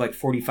viewers of like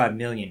 45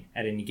 million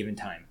at any given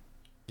time.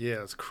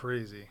 Yeah, it's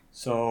crazy.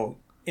 So,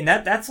 and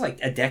that's like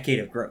a decade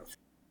of growth.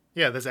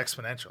 Yeah, that's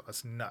exponential.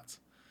 That's nuts.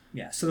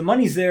 Yeah, so the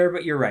money's there,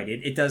 but you're right.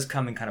 It does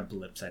come in kind of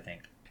blips, I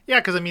think. Yeah,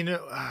 because I mean,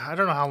 I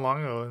don't know how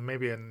long ago,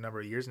 maybe a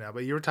number of years now,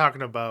 but you were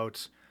talking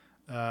about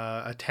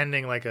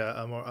attending like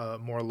a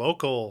more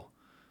local,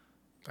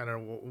 I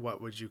don't know,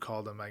 what would you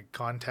call them, like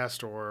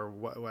contest or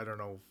what, I don't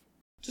know.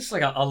 Just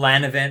like a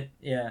LAN event.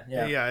 Yeah.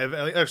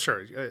 Yeah,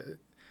 sure.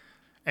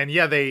 And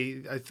yeah,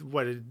 I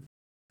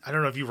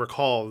don't know if you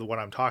recall what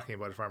I'm talking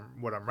about,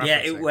 what I'm referencing. Yeah,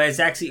 it was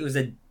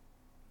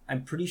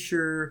I'm pretty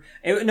sure,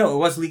 it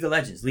was League of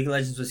Legends. League of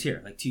Legends was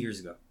here like 2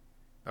 years ago.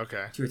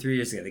 Okay. 2 or 3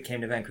 years ago. They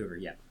came to Vancouver,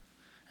 yeah.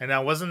 And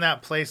now, wasn't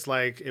that place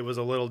like, it was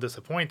a little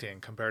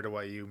disappointing compared to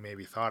what you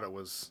maybe thought it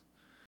was?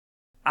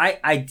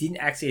 I didn't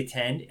actually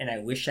attend, and I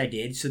wish I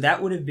did. So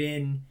that would have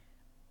been,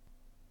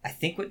 I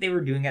think what they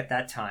were doing at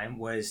that time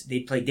was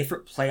they'd play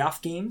different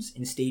playoff games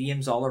in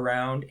stadiums all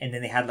around, and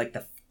then they had like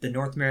the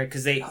North America,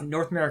 because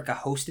North America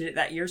hosted it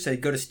that year, so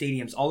they'd go to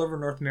stadiums all over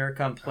North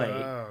America and play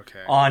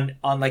on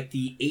like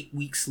the 8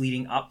 weeks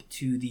leading up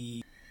to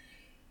the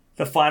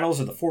finals,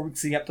 or the 4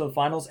 weeks leading up to the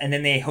finals, and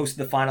then they hosted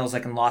the finals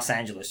like in Los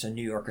Angeles or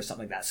New York or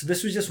something like that. So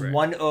this was just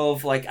one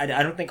of like, I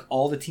don't think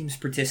all the teams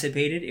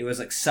participated. It was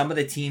like some of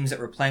the teams that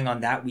were playing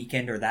on that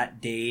weekend or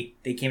that day,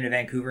 they came to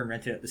Vancouver and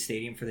rented out the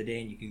stadium for the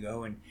day, and you could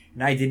go. And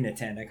I didn't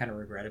attend. I kind of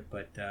regret it,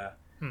 but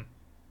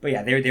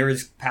yeah, they were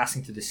just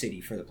passing through the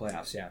city for the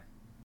playoffs. Yeah.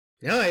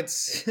 No,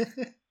 it's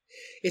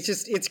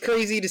it's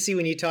crazy to see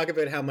when you talk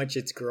about how much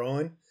it's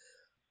grown.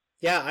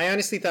 Yeah, I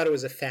honestly thought it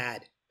was a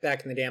fad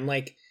back in the day. I'm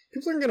like,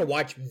 people aren't going to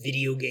watch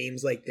video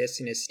games like this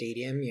in a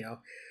stadium,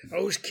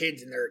 those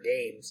kids and their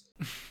games.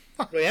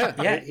 But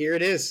yeah. Here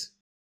it is.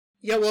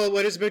 Yeah, well,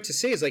 what I was about to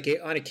say is, like,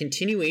 on a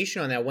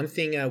continuation on that, one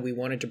thing we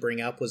wanted to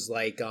bring up was,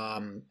 like,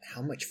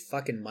 how much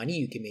fucking money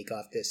you can make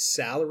off this.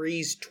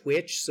 Salaries,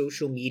 Twitch,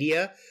 social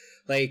media.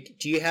 Like,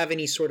 do you have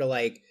any sort of,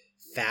 like,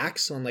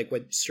 facts on, like,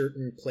 what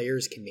certain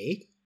players can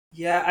make?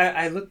 Yeah,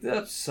 I looked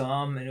up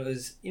some, and it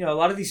was, a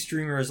lot of these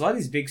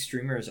big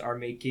streamers are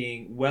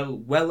making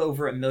well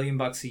over $1 million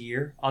a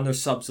year on their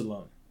subs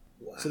alone.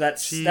 Wow. So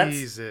that's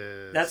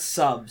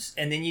subs,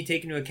 and then you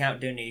take into account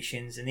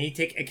donations, and then you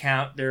take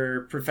account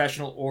their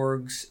professional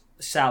org's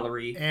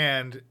salary.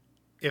 And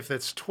if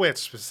it's Twitch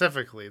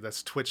specifically,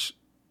 that's Twitch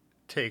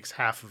takes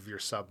half of your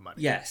sub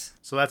money. Yes.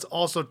 So that's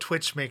also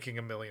Twitch making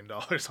 $1 million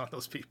on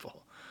those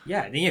people.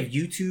 Yeah, then you have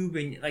YouTube,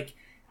 and like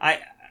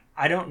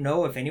I don't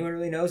know if anyone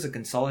really knows a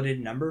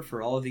consolidated number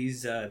for all of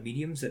these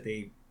mediums that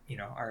they,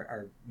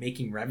 are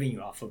making revenue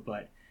off of,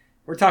 but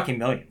we're talking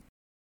millions.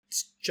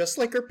 It's just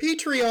like our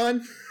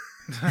Patreon.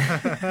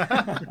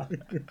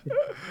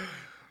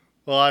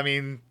 Well, I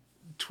mean,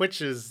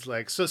 Twitch is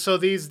like, so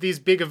these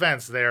big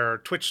events, they're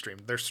Twitch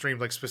streamed. They're streamed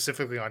like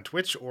specifically on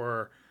Twitch,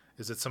 or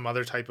is it some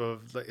other type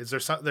of, is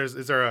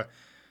there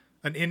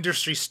an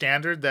industry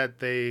standard that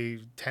they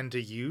tend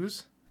to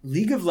use?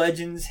 League of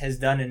Legends has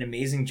done an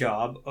amazing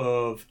job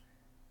of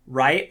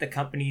Riot, the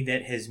company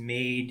that has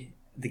made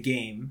the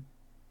game,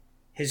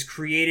 has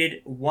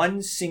created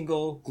one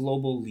single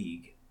global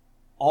league.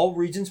 All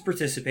regions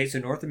participate, so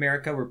North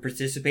America will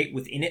participate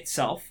within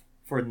itself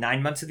for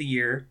 9 months of the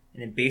year,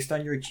 and then based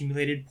on your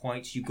accumulated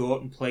points, you go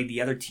out and play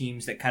the other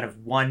teams that kind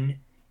of won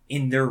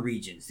in their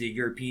regions, the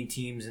European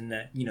teams and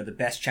the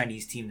best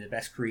Chinese team, the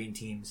best Korean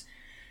teams.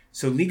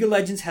 So League of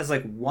Legends has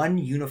like one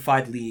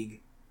unified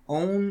league,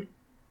 owned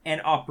and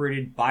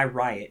operated by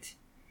Riot.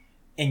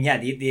 And yeah,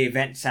 the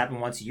events happen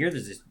once a year.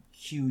 There's this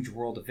huge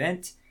world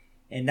event.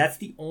 And that's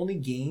the only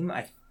game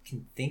I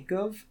can think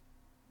of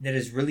that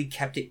has really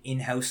kept it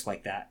in-house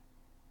like that.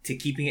 To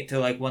keeping it to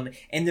like one.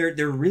 And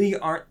there really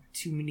aren't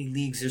too many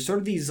leagues. There's sort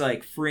of these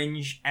like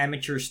fringe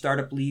amateur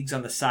startup leagues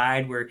on the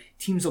side where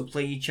teams will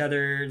play each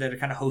other that are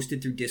kind of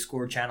hosted through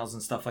Discord channels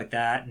and stuff like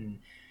that. And,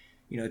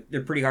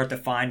 they're pretty hard to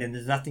find, and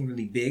there's nothing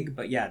really big.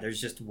 But yeah, there's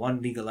just one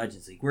League of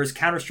Legends league. Whereas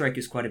Counter-Strike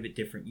is quite a bit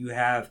different. You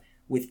have,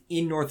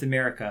 within North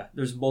America,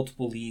 there's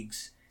multiple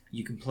leagues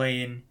you can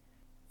play in.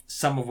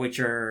 some of which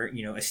are,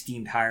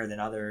 esteemed higher than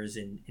others,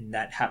 and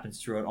that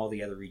happens throughout all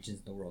the other regions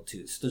in the world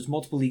too. So there's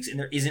multiple leagues, and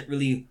there isn't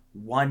really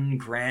one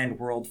grand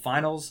world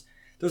finals.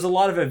 There's a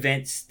lot of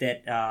events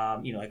that,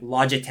 like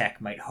Logitech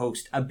might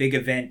host a big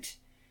event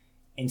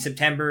in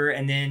September,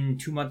 and then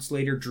 2 months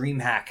later,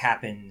 DreamHack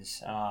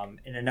happens,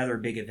 and another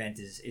big event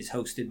is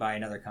hosted by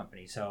another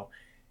company. So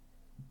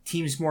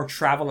teams more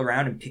travel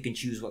around and pick and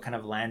choose what kind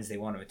of lands they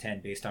want to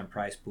attend based on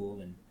prize pool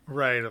and.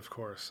 Right, of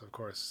course.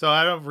 So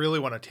I don't really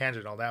want to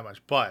tangent all that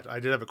much, but I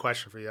did have a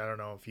question for you. I don't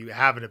know if you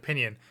have an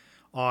opinion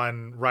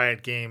on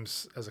Riot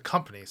Games as a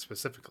company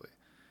specifically.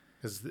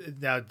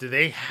 Now, do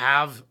they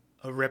have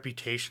a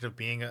reputation of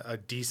being a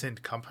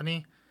decent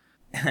company?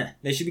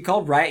 They should be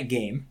called Riot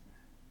Game.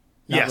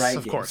 Yes, Riot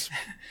of Games. course.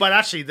 But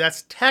actually,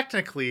 that's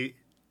technically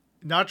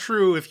not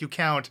true if you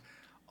count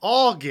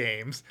all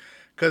games,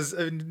 because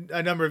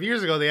a number of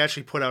years ago, they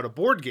actually put out a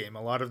board game.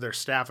 A lot of their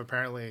staff,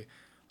 apparently,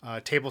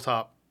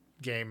 tabletop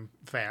game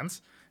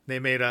fans, they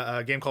made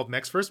a game called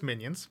Mechs vs.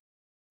 Minions.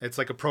 It's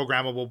like a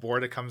programmable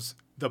board.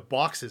 The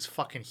box is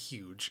fucking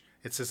huge.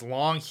 It's this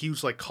long,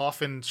 huge, like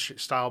coffin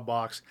style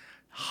box.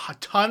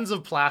 Tons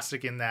of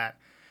plastic in that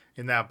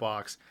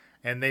box.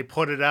 And they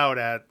put it out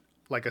at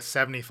like a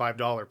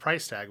 $75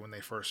 price tag when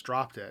they first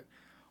dropped it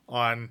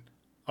on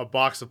a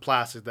box of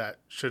plastic that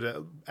should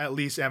at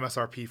least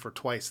MSRP for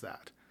twice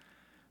that.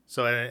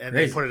 So and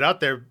they put it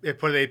out there. They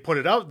put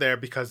it out there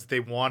because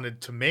they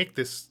wanted to make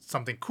this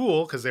something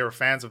cool because they were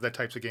fans of that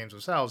types of games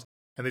themselves,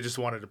 and they just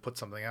wanted to put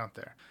something out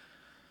there.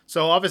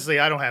 So obviously,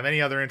 I don't have any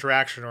other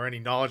interaction or any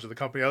knowledge of the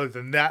company other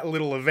than that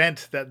little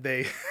event that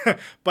they.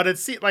 But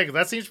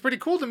that seems pretty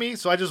cool to me.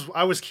 So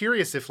I was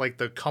curious if like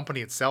the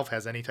company itself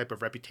has any type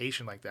of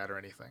reputation like that or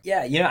anything.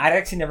 Yeah, I'd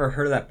actually never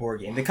heard of that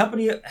board game. The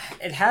company,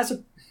 it has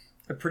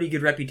a pretty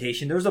good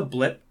reputation. There was a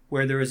blip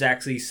where there was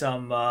actually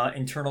some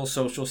internal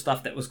social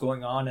stuff that was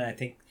going on, and I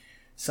think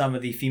some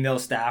of the female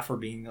staff were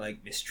being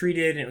like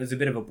mistreated, and it was a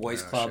bit of a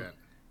boys' club.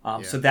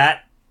 So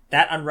that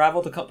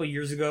unraveled a couple of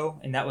years ago,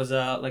 and that was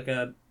like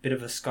a bit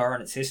of a scar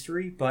on its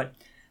history. But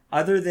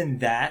other than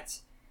that,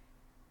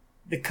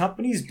 the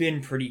company's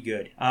been pretty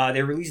good.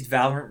 They released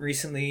Valorant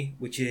recently,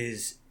 which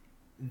is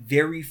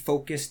very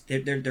focused.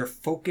 They're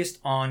focused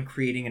on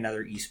creating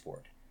another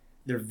esport.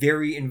 They're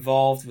very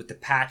involved with the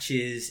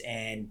patches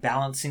and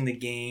balancing the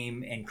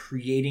game and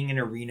creating an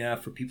arena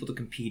for people to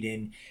compete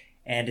in.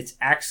 And it's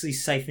actually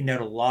siphoned out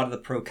a lot of the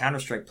pro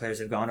Counter-Strike players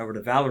that have gone over to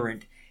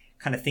Valorant,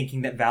 kind of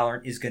thinking that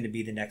Valorant is going to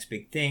be the next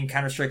big thing.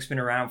 Counter-Strike's been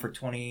around for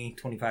 20,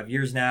 25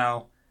 years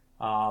now.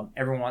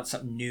 Everyone wants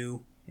something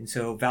new. And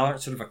so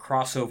Valorant's sort of a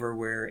crossover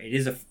where it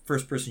is a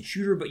first-person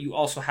shooter, but you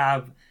also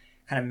have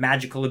kind of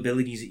magical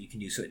abilities that you can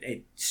do. So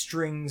it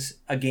strings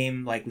a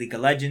game like League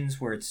of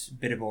Legends, where it's a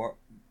bit of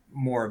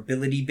more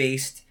ability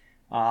based,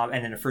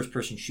 and then a first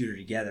person shooter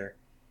together.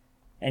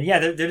 And yeah,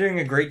 they're doing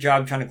a great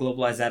job trying to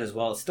globalize that as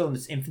well. It's still in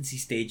its infancy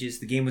stages.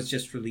 The game was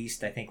just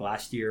released, I think,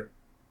 last year,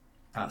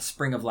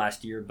 spring of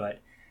last year. But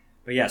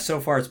yeah,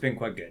 so far it's been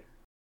quite good.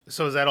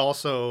 So is that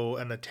also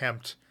an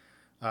attempt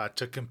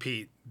to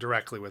compete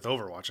directly with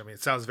Overwatch? I mean,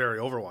 it sounds very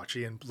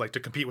Overwatchy, and like to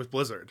compete with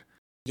Blizzard.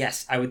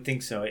 Yes, I would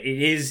think so. It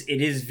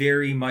is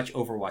very much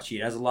Overwatchy.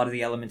 It has a lot of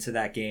the elements of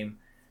that game.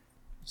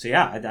 So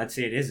yeah, I'd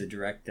say it is a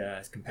direct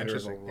competitor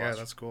of Overwatch. Yeah,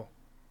 that's cool.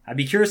 I'd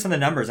be curious on the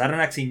numbers. I don't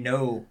actually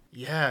know.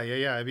 Yeah.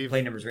 I'd be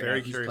play numbers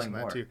very curious on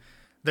that too.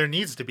 There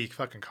needs to be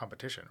fucking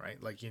competition,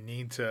 right? Like you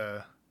need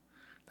to.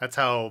 That's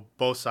how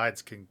both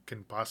sides can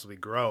possibly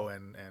grow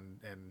and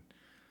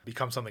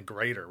become something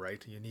greater,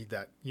 right? You need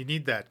that. You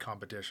need that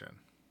competition.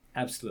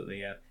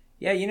 Absolutely, yeah.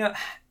 Yeah,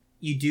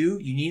 you do.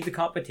 You need the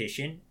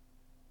competition,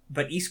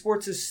 but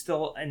esports is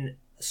still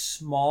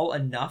small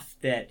enough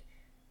that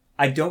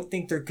I don't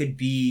think there could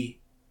be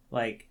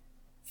like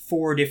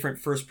 4 different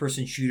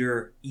first-person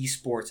shooter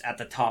esports at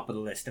the top of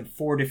the list, and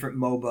 4 different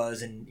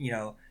MOBAs, and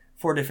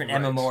 4 different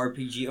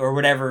MMORPG or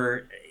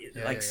whatever.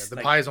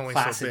 The pie's only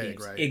so big,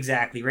 right?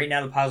 Exactly. Right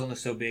now the pie's only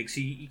so big,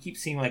 so you keep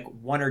seeing like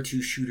 1 or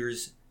 2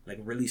 shooters like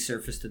really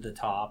surfaced at the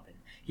top, and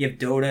you have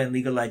Dota and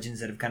League of Legends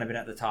that have kind of been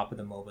at the top of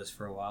the MOBAs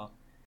for a while.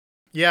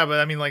 Yeah, but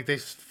I mean, like they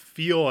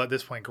feel at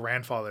this point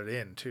grandfathered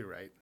in too,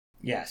 right?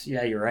 Yes.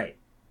 Yeah, you're right.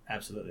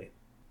 Absolutely.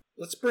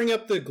 Let's bring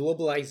up the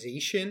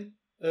globalization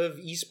of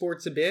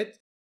esports a bit.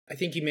 I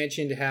think you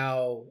mentioned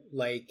how,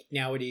 like,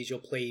 nowadays you'll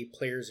play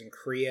players in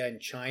Korea and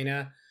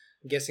China.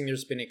 I'm guessing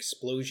there's been an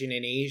explosion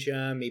in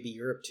Asia, maybe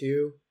Europe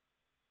too.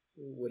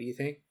 What do you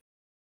think?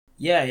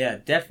 Yeah,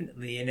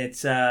 definitely. And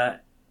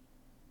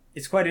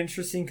it's quite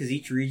interesting because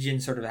each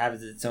region sort of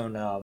has its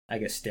own,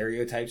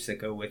 stereotypes that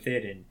go with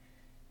it. And,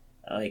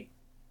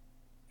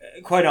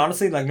 quite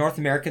honestly, like, North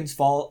Americans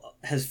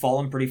has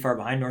fallen pretty far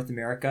behind. North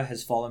America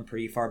has fallen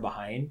pretty far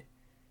behind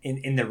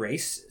in the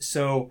race.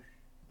 So,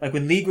 like,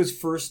 when League was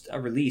first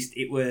released,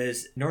 it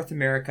was North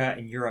America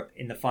and Europe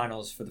in the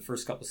finals for the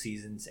first couple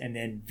seasons. And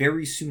then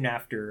very soon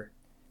after,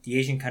 the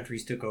Asian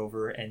countries took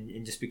over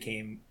and just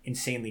became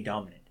insanely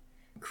dominant.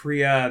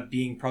 Korea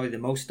being probably the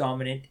most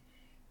dominant.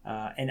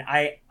 And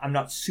I'm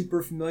not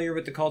super familiar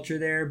with the culture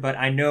there, but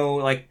I know,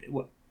 like,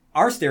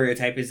 our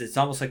stereotype is it's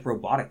almost like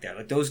robotic there.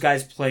 Like those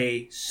guys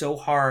play so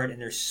hard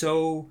and they're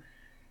so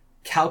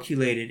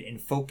calculated and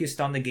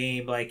focused on the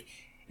game. Like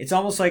it's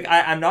almost like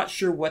I'm not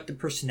sure what the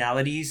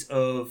personalities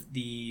of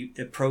the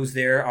pros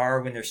there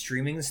are when they're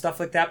streaming and stuff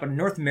like that. But in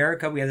North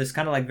America, we have this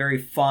kind of like very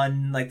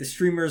fun, like the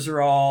streamers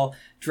are all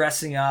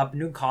dressing up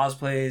and doing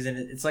cosplays, and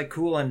it's like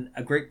cool and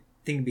a great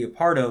thing to be a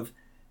part of.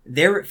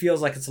 There it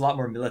feels like it's a lot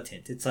more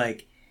militant. It's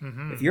like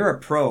if you're a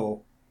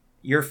pro,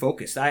 you're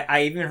focused.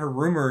 I even heard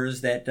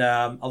rumors that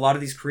a lot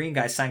of these Korean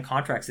guys sign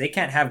contracts. They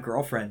can't have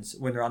girlfriends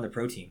when they're on the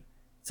pro team.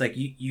 It's like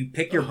you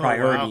pick your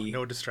priority.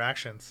 Wow. No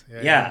distractions.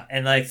 Yeah,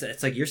 and like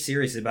it's like you're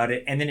serious about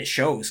it, and then it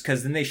shows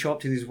because then they show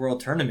up to these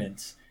world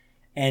tournaments,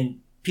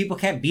 and people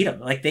can't beat them.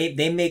 Like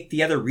they make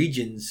the other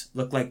regions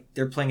look like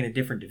they're playing in a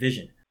different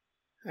division.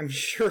 I'm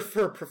sure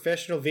for a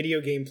professional video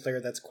game player,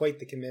 that's quite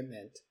the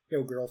commitment.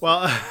 No girlfriend.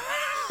 Well.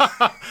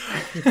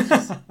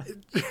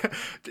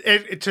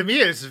 To me,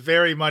 it's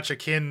very much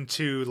akin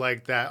to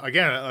like that,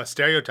 again, a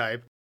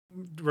stereotype,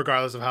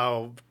 regardless of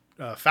how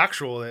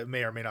factual it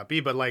may or may not be.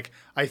 But like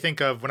when I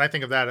think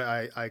of that,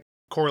 I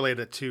correlate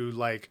it to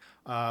like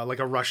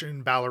a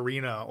Russian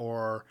ballerina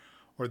or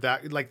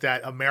that, like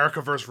that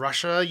America versus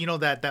Russia,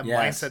 that yes.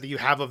 mindset that you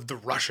have of the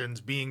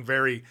Russians being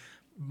very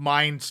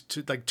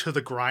to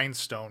the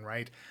grindstone,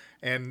 right?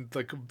 And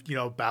like,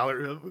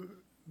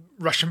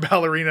 Russian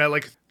ballerina,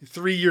 like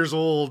 3 years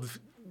old,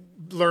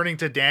 learning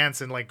to dance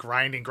and like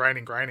grinding,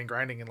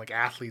 and like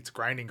athletes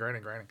grinding.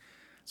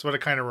 That's what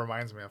it kind of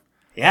reminds me of.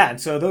 Yeah, and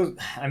so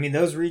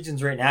those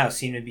regions right now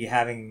seem to be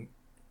having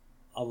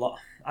a lot.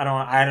 I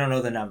don't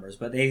know the numbers,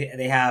 but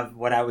they have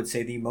what I would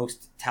say the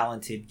most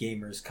talented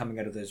gamers coming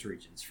out of those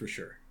regions for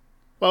sure.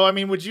 Well, I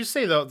mean, would you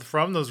say though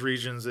from those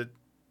regions it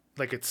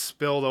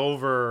spilled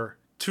over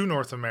to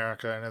North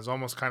America and is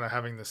almost kind of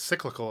having this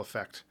cyclical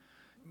effect?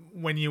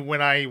 When you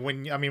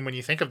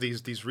think of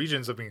these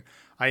regions, I mean,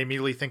 I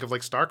immediately think of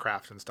like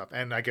StarCraft and stuff,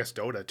 and I guess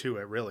Dota too.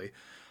 It really,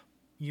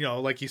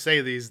 like you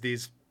say,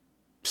 these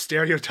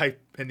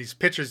stereotype and these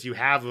pictures you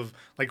have of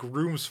like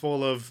rooms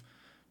full of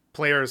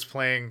players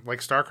playing like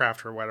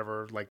StarCraft or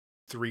whatever, like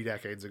 3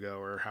 decades ago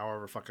or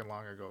however fucking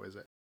long ago is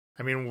it?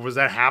 I mean, was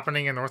that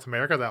happening in North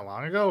America that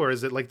long ago, or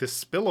is it like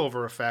this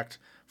spillover effect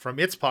from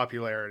its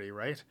popularity,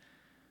 right?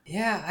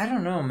 Yeah, I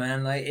don't know,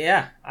 man. Like,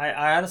 yeah,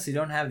 I honestly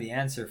don't have the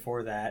answer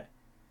for that.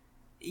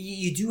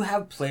 You do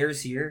have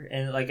players here,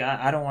 and like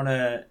I don't want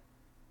to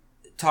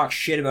talk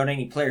shit about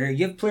any player here.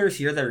 You have players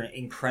here that are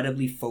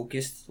incredibly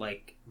focused,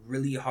 like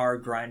really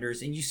hard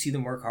grinders, and you see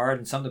them work hard.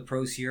 And some of the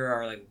pros here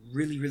are like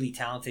really, really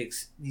talented,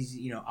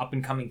 these up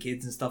and coming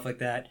kids and stuff like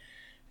that.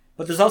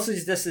 But there's also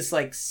just this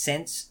like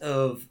sense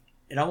of,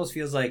 it almost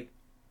feels like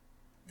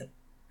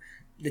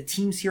the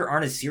teams here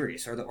aren't as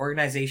serious, or the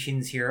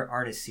organizations here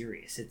aren't as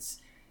serious.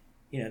 It's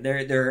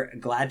they're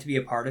glad to be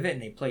a part of it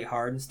and they play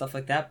hard and stuff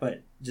like that,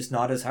 but just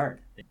not as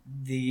hard.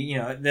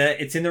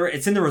 It's in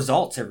the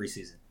results every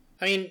season.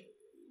 I mean,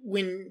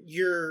 when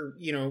you're,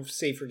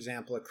 say for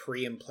example, a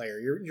Korean player,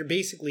 you're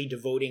basically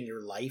devoting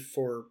your life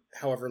for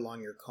however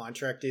long your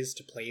contract is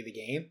to play the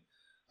game.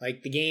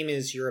 Like the game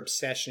is your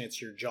obsession,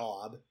 it's your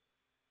job.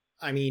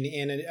 I mean,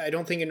 and I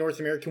don't think a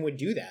North American would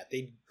do that.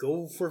 They'd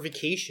go for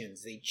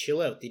vacations, they'd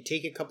chill out, they'd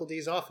take a couple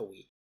days off a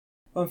week.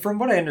 Well, from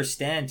what I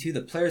understand, too,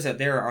 the players out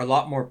there are a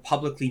lot more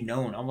publicly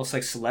known, almost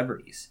like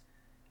celebrities.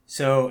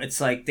 So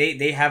it's like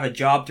they have a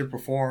job to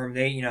perform.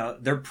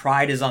 Their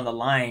pride is on the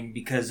line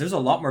because there's a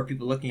lot more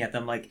people looking at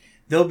them. Like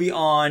they'll be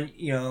on,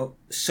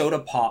 soda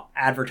pop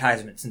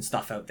advertisements and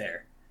stuff out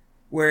there.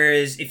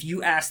 Whereas if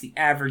you ask the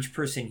average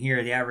person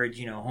here, the average,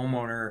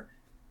 homeowner,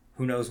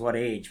 who knows what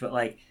age, but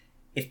like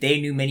if they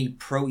knew many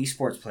pro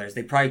esports players,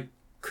 they probably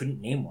couldn't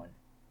name one.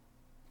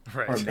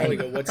 Right. Or many,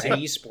 go, what's an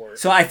esport?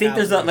 So I think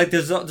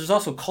there's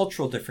also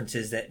cultural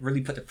differences that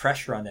really put the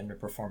pressure on them to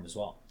perform as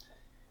well.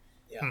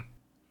 Yeah.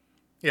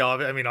 Yeah,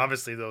 I mean,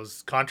 obviously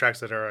those contracts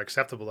that are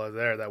acceptable out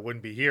there that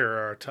wouldn't be here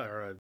are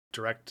a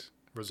direct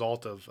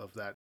result of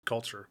that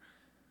culture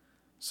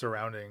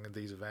surrounding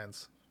these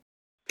events.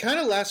 Kind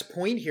of last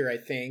point here, I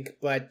think,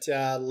 but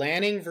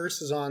LANing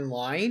versus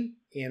online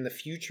and the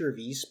future of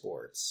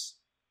esports.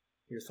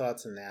 Your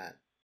thoughts on that?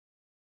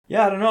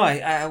 Yeah, I don't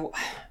know.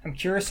 I'm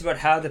curious about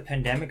how the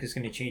pandemic is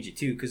going to change it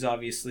too, because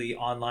obviously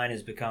online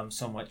has become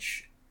so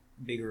much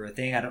bigger a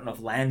thing. I don't know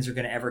if LANs are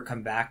going to ever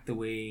come back the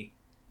way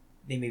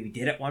they maybe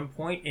did at one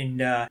point.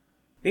 And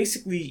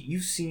basically,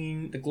 you've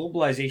seen the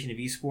globalization of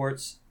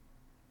esports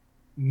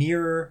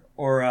mirror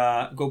or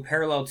go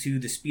parallel to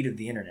the speed of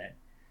the internet.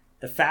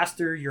 The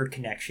faster your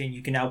connection,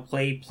 you can now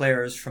play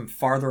players from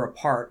farther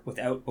apart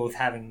without both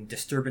having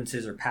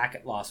disturbances or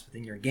packet loss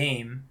within your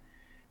game,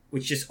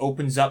 which just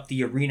opens up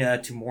the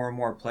arena to more and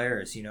more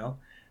players,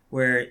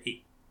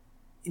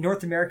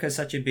 North America is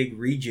such a big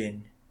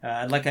region.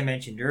 Like I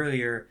mentioned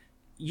earlier,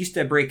 used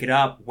to break it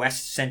up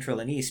west, central,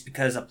 and east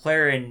because a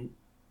player in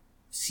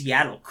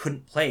Seattle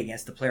couldn't play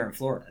against a player in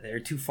Florida. They're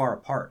too far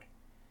apart.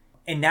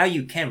 And now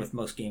you can with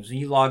most games. When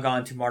you log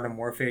on to Modern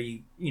Warfare,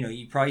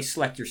 you probably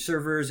select your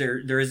servers,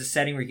 or there is a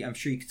setting where I'm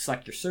sure you can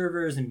select your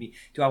servers and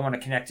do I want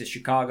to connect to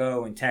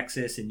Chicago and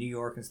Texas and New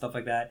York and stuff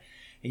like that.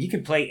 And you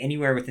can play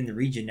anywhere within the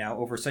region now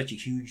over such a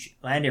huge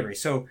land area.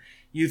 So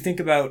you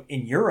think about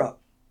in Europe,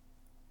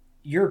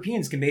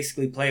 Europeans can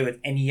basically play with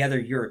any other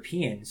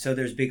European. So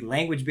there's big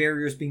language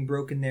barriers being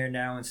broken there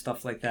now and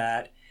stuff like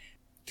that.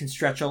 Can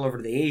stretch all over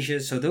to the Asia,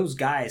 so those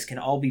guys can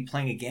all be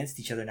playing against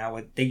each other now.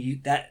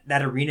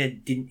 That arena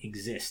didn't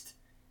exist,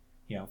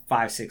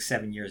 5, 6,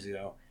 7 years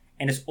ago,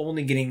 and it's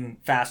only getting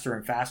faster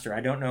and faster.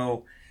 I don't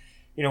know,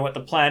 what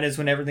the plan is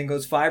when everything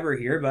goes fiber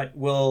here, but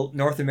will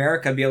North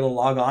America be able to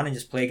log on and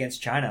just play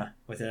against China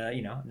with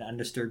an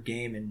undisturbed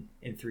game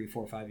in 3,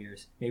 4, 5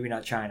 years? Maybe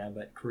not China,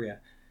 but Korea.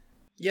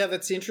 Yeah,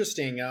 that's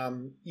interesting.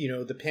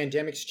 The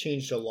pandemic's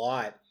changed a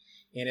lot,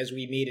 and as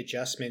we made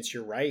adjustments,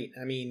 you're right.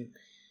 I mean,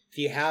 if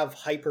you have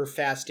hyper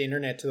fast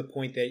internet to the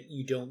point that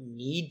you don't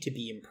need to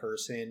be in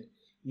person,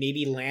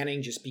 maybe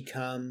LANing just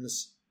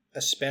becomes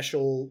a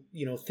special,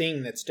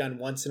 thing that's done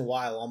once in a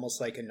while, almost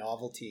like a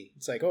novelty.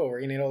 It's like, oh, we're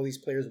going to get all these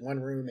players in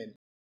one room and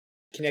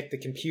connect the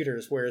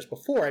computers. Whereas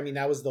before,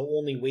 that was the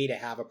only way to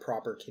have a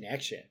proper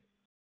connection.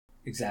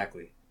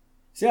 Exactly.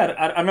 So yeah,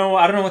 I don't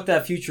know what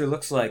that future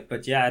looks like,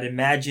 but yeah, I'd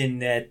imagine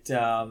that,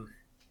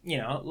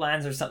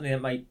 LANs are something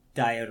that might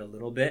die out a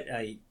little bit.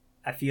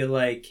 I feel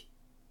like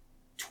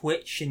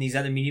Twitch and these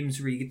other mediums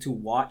where you get to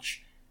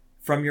watch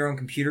from your own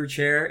computer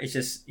chair, it's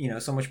just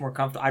so much more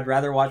comfortable. I'd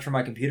rather watch from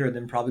my computer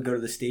than probably go to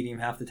the stadium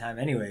half the time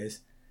anyways.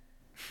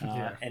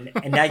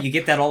 And now you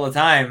get that all the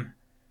time,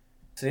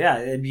 so yeah,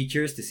 it'd be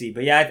curious to see.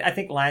 But yeah, I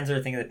think LANs are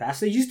a thing of the past.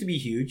 They used to be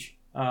huge,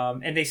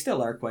 and they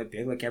still are quite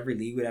big. Like every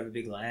league would have a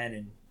big LAN,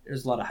 and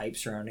there's a lot of hype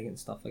surrounding it and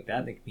stuff like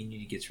that. The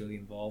community gets really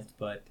involved,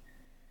 but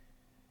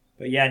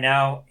yeah,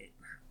 now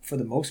for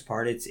the most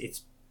part it's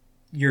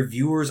your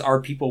viewers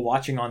are people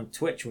watching on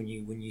Twitch when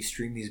you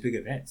stream these big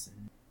events.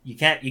 And you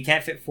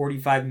can't fit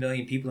 45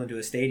 million people into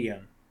a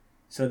stadium,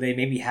 so they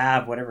maybe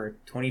have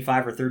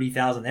 25 or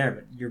 30,000 there,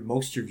 but your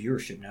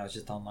viewership now is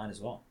just online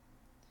as well.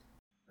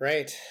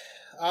 Right.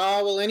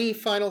 Well, any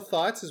final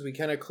thoughts as we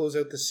kind of close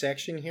out the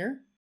section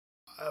here?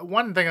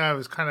 One thing I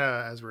was kind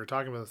of, as we were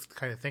talking about,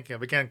 kind of thinking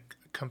of, again,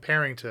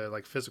 comparing to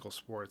like physical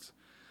sports.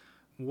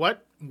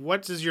 What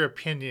is your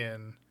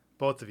opinion,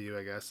 both of you?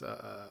 I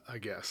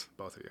guess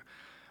both of you.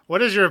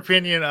 What is your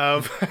opinion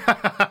of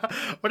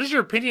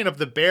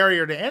the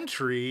barrier to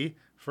entry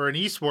for an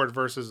esport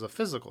versus a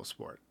physical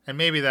sport? And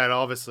maybe that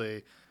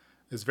obviously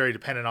is very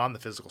dependent on the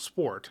physical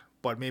sport,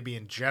 but maybe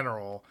in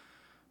general,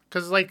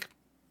 because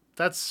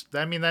that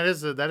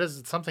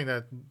is something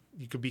that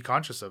you could be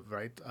conscious of,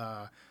 right?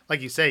 Like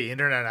you say,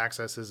 internet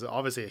access is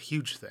obviously a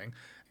huge thing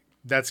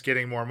that's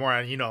getting more and more.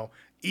 And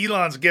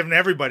Elon's giving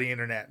everybody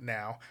internet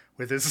now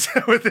with his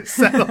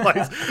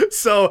satellites.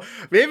 So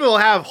maybe we'll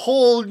have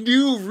whole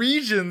new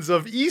regions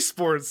of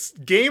esports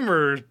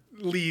gamer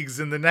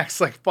leagues in the next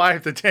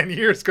 5 to 10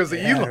 years because of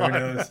Elon. Who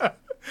knows?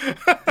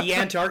 The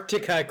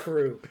Antarctica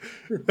crew.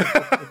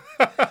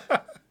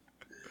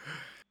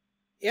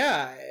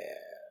 Yeah,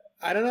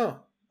 I don't know.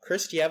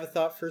 Chris, do you have a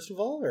thought first of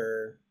all,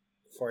 or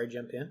before I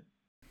jump in?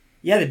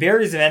 Yeah, the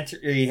barriers of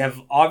entry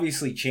have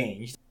obviously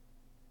changed.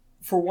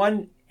 For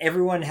one,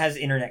 everyone has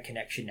internet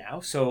connection now,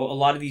 so a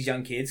lot of these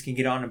young kids can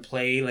get on and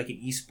play like an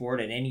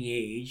esport at any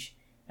age,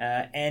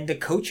 and the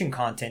coaching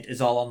content is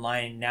all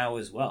online now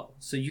as well.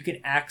 So you can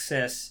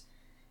access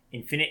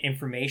infinite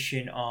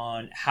information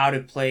on how to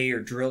play or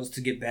drills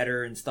to get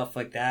better and stuff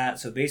like that.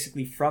 So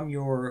basically from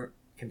your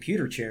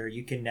computer chair,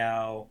 you can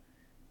now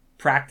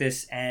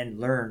practice and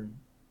learn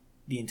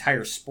the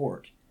entire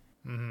sport.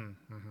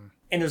 Mm-hmm, mm-hmm.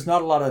 And there's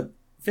not a lot of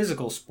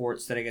physical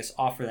sports that I guess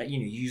offer that. You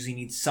usually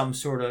need some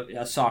sort of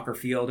a soccer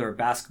field or a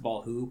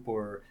basketball hoop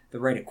or the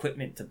right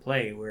equipment to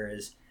play,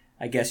 whereas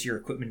I guess your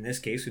equipment in this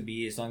case would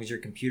be as long as your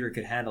computer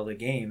could handle the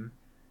game,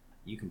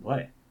 you can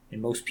play.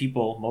 And most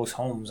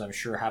homes, I'm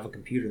sure, have a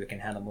computer that can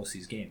handle most of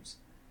these games.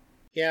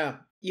 Yeah.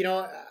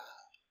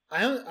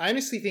 I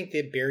honestly think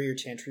the barrier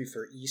to entry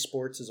for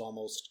esports is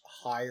almost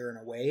higher in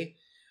a way.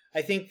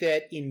 I think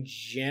that in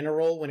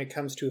general, when it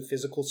comes to a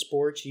physical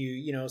sport,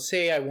 you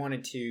say I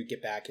wanted to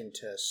get back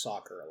into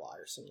soccer a lot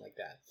or something like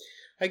that.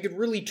 I could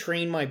really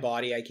train my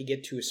body. I could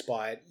get to a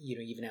spot,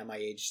 even at my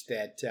age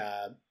that,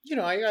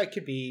 I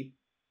could be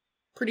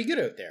pretty good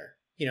out there,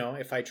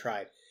 if I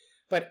tried.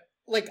 But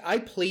I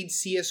played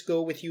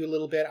CSGO with you a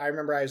little bit. I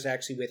remember I was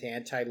actually with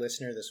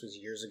Anti-Listener. This was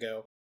years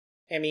ago.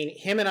 I mean,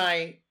 him and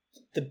I,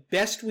 the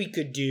best we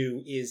could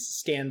do is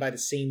stand by the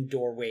same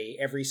doorway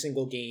every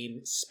single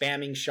game,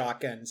 spamming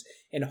shotguns,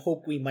 and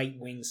hope we might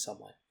wing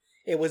someone.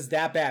 It was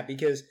that bad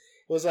because it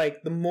was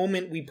like the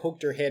moment we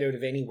poked our head out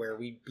of anywhere,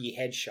 we'd be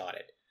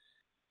headshotted.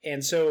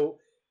 And so,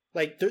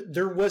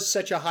 there was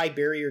such a high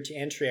barrier to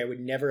entry, I would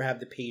never have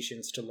the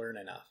patience to learn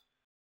enough.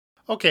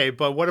 Okay,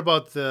 but what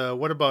about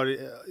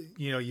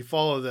you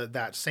follow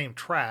that same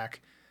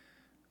track?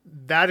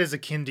 that is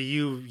akin to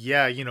you,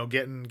 yeah,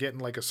 getting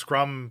like a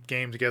scrum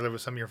game together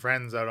with some of your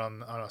friends out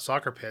on a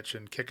soccer pitch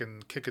and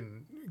kicking,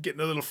 getting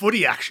a little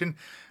footy action.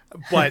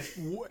 But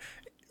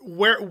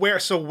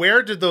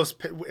where did those,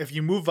 if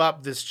you move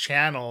up this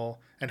channel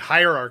and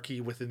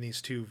hierarchy within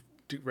these two,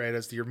 right,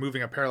 as you're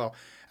moving up parallel,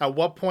 at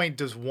what point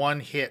does one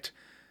hit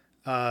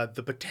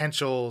the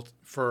potential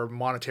for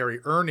monetary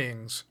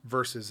earnings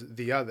versus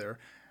the other,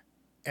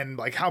 and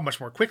like how much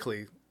more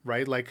quickly,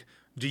 right? Like,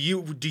 do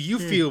you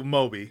feel,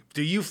 Moby,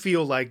 do you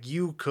feel like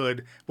you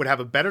would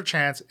have a better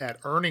chance at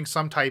earning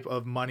some type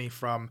of money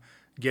from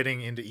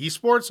getting into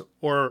esports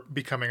or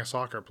becoming a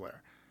soccer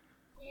player?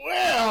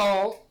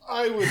 Well,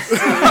 I would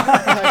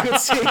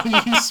say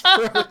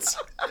esports.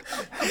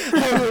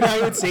 I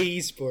would say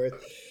esports.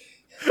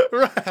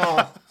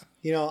 Right.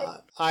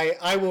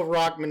 I will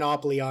rock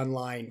Monopoly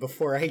online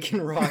before I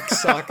can rock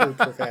soccer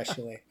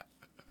professionally.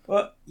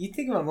 Well, you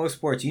think about most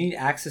sports, you need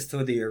access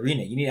to the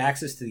arena. You need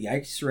access to the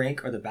ice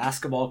rink or the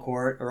basketball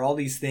court or all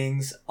these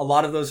things. A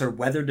lot of those are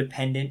weather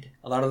dependent.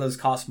 A lot of those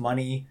cost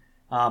money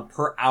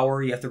per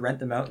hour. You have to rent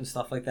them out and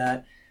stuff like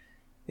that.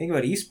 Think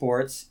about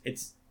esports.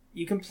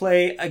 You can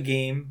play a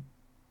game.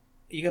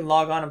 You can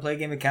log on and play a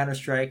game of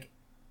Counter-Strike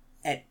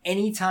at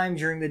any time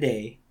during the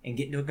day and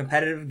get into a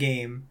competitive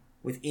game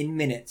within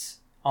minutes,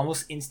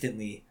 almost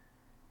instantly.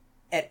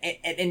 At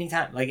any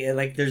time, like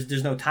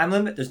there's no time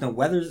limit, there's no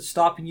weather that's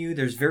stopping you,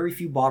 there's very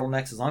few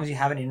bottlenecks. As long as you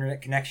have an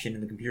internet connection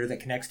and the computer that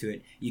connects to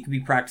it, you can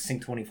be practicing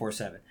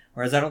 24/7.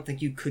 Whereas I don't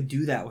think you could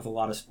do that with a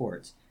lot of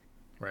sports.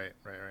 Right.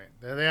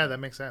 Yeah, that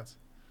makes sense.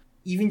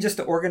 Even just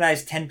to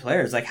organize 10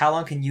 players, like how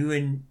long can you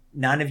and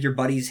 9 of your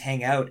buddies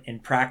hang out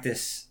and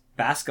practice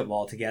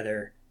basketball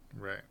together?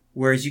 Right.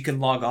 Whereas you can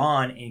log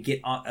on and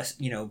get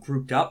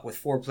grouped up with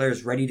 4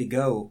 players ready to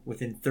go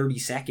within 30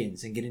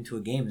 seconds and get into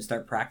a game and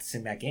start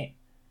practicing that game.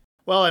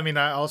 Well, I mean,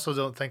 I also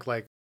don't think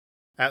like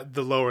at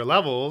the lower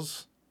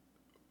levels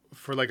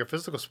for like a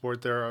physical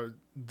sport, there are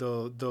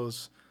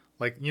those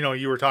like,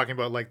 you were talking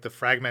about like the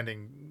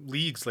fragmenting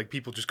leagues, like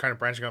people just kind of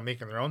branching out,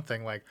 making their own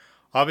thing. Like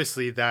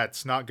obviously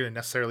that's not going to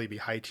necessarily be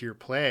high tier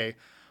play,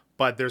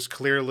 but there's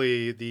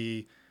clearly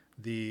the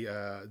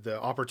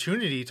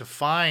opportunity to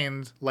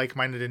find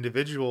like-minded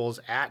individuals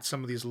at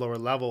some of these lower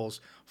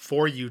levels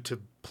for you to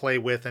play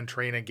with and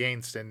train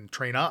against and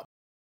train up.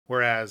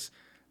 Whereas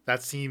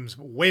that seems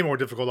way more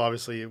difficult,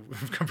 obviously,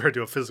 compared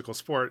to a physical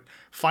sport.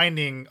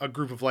 Finding a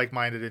group of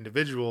like-minded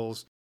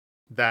individuals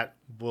that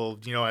will,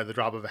 at the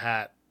drop of a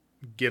hat,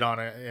 get on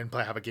it and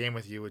have a game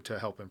with you to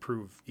help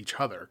improve each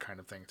other, kind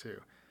of thing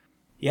too.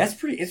 Yeah, it's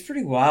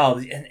pretty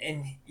wild,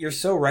 and you're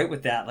so right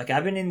with that. Like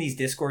I've been in these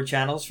Discord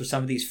channels for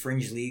some of these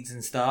fringe leagues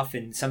and stuff,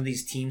 and some of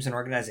these teams and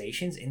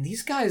organizations, and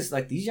these guys,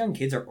 like these young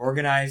kids, are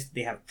organized.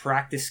 They have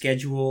practice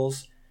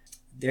schedules.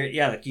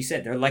 Like you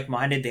said, they're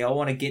like-minded. They all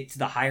want to get to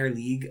the higher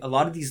league. A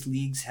lot of these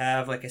leagues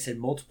have, like I said,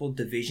 multiple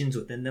divisions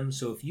within them.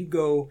 So if you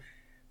go,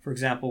 for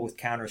example, with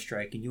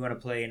Counter-Strike and you want to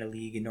play in a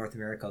league in North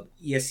America called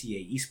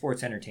ESEA,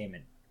 Esports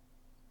Entertainment,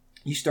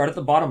 you start at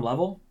the bottom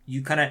level.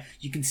 You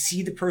can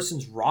see the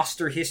person's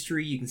roster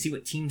history. You can see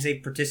what teams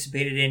they've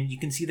participated in. You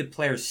can see the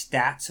player's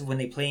stats of when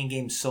they play in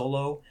games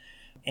solo.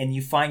 And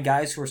you find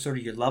guys who are sort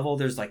of your level.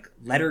 There's like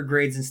letter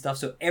grades and stuff.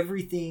 So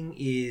everything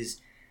is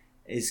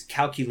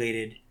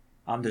calculated.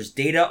 There's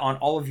data on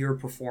all of your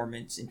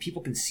performance, and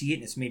people can see it,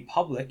 and it's made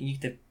public, and you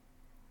have to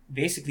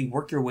basically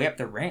work your way up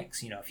the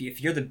ranks.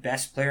 If you're the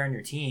best player on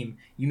your team,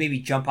 you maybe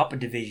jump up a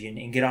division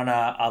and get on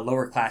a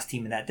lower class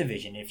team in that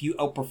division. If you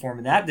outperform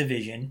in that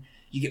division,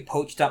 you get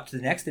poached up to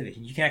the next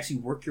division. You can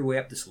actually work your way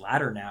up this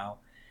ladder now,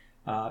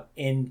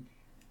 and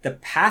the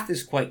path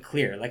is quite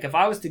clear. Like if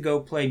I was to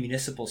go play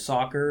municipal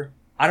soccer,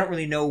 I don't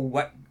really know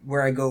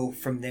where I go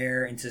from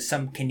there into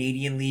some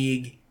Canadian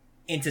league,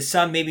 into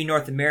some maybe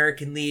North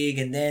American league,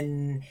 and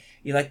then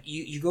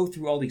you go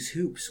through all these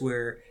hoops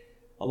where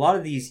a lot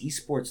of these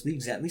esports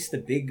leagues, at least the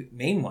big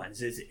main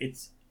ones,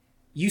 it's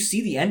you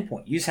see the end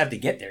point. You just have to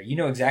get there. You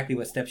know exactly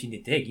what steps you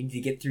need to take. You need to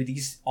get through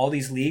all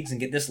these leagues and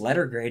get this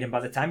letter grade, and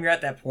by the time you're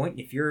at that point,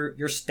 if your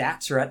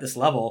stats are at this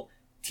level,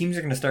 teams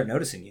are going to start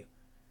noticing you.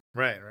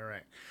 Right.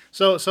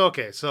 So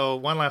okay. So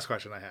one last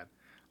question I had.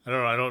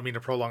 I don't mean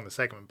to prolong the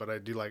segment, but I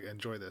do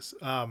enjoy this.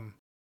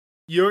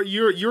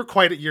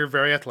 You're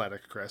very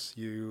athletic, Chris.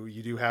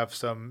 You do have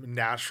some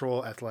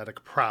natural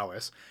athletic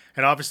prowess,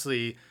 and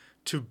obviously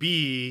to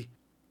be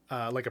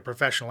like a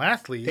professional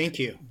athlete, thank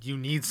you. You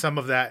need some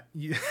of that.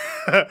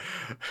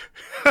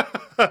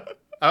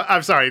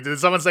 I'm sorry. Did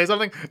someone say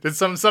something? Did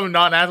some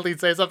non-athlete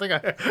say something?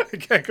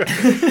 Okay,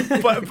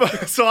 good.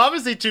 But so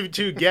obviously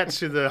to get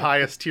to the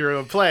highest tier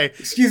of play.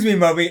 Excuse me,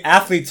 Moby.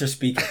 Athletes are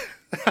speaking.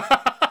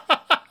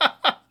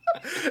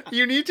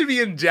 You need to be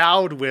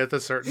endowed with a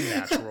certain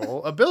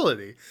natural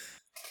ability.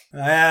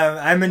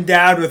 I'm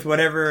endowed with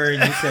whatever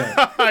you say.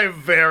 I'm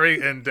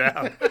very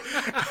endowed.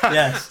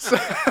 Yes.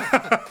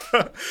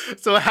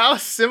 So how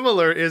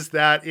similar is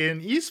that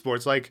in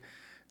esports? Like,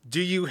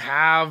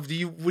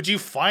 would you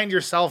find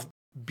yourself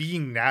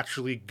being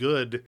naturally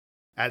good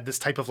at this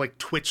type of like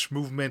Twitch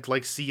movement,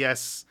 like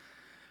CS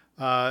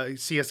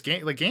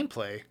game, like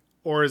gameplay?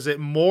 or is it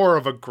more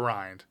of a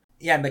grind?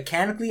 Yeah,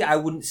 mechanically, I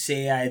wouldn't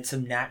say I had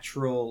some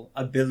natural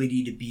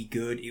ability to be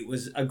good. It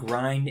was a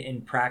grind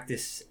and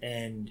practice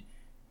and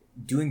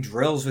doing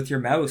drills with your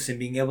mouse and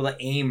being able to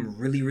aim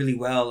really, really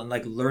well and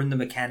like learn the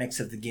mechanics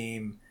of the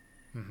game.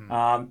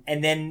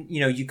 And then, you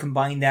know, you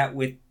combine that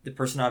with the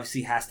person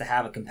obviously has to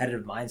have a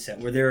competitive mindset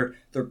where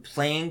they're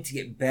playing to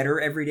get better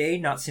every day,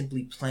 not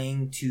simply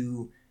playing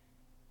to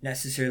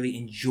necessarily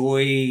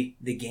enjoy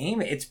the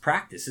game. It's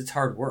practice. It's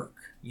hard work.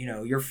 You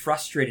know, you're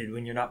frustrated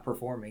when you're not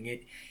performing.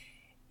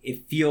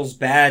 It feels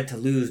bad to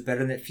lose better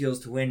than it feels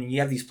to win. And you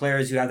have these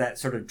players who have that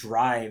sort of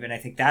drive. And I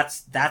think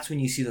that's when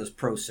you see those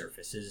pro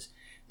surfaces.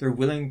 They're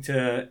willing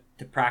to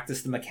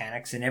practice the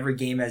mechanics, and every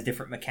game has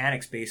different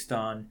mechanics based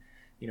on,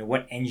 you know,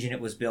 what engine it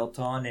was built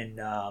on. And,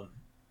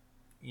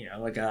 you know,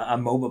 like a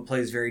MOBA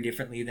plays very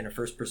differently than a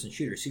first-person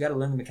shooter. So you got to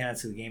learn the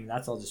mechanics of the game, and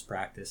that's all just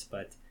practice.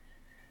 But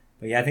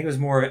yeah, I think it was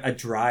more a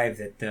drive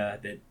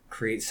that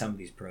creates some of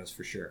these pros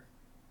for sure.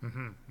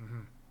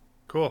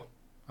 Cool.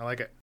 I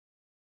like it.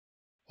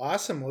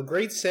 Awesome. Well,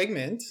 great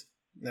segment.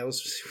 That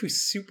was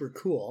super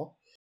cool.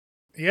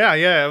 Yeah,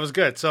 it was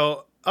good.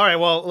 So, all right,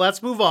 well,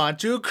 let's move on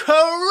to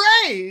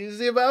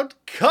Crazy About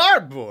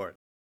Cardboard.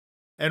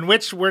 In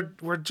which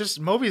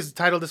Moby's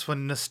titled this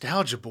one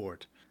Nostalgia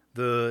Board,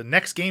 the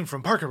next game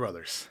from Parker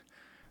Brothers.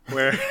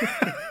 Where,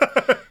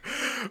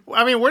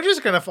 I mean, we're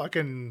just going to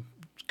fucking,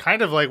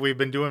 kind of like we've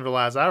been doing for the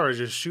last hour,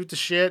 just shoot the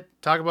shit,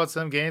 talk about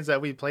some games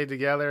that we played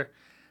together,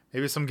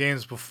 maybe some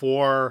games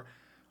before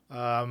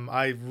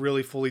I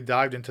really fully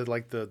dived into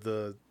like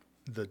the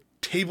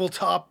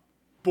tabletop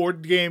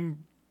board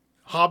game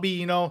hobby,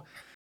 you know.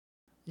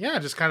 Yeah,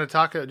 just kind of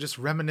talk, just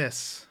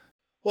reminisce.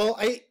 Well,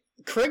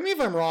 correct me if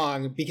I'm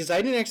wrong, because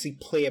I didn't actually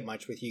play it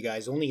much with you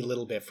guys, only a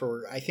little bit.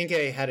 I think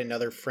I had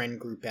another friend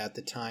group at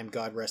the time,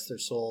 God rest their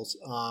souls,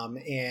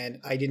 and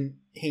I didn't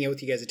hang out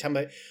with you guys at the time.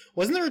 But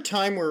wasn't there a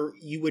time where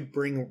you would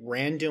bring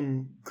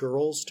random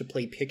girls to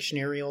play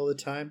Pictionary all the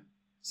time?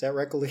 Is that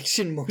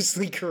recollection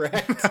mostly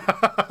correct?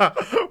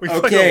 We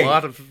played a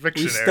lot of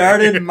Pictionary. We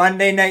started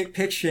Monday Night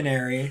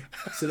Pictionary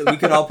so that we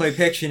could all play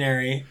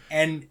Pictionary.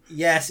 And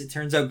yes, it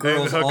turns out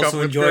girls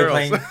also enjoy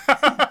playing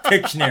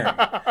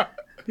Pictionary.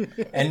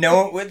 And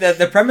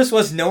the premise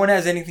was no one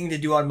has anything to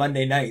do on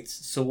Monday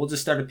nights, so we'll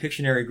just start a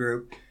Pictionary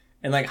group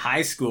in like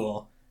high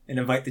school and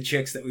invite the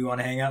chicks that we want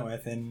to hang out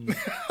with, and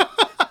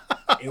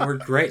it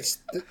worked great.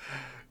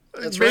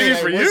 That's maybe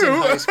right. for I was you.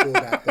 in high school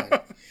back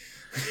then.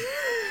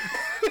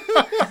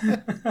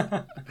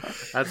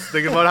 That's the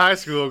thing about high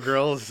school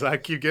girls. I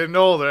keep getting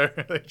older.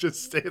 They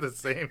just stay the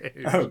same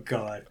age. Oh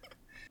God.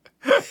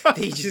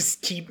 They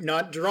just keep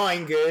not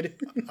drawing good.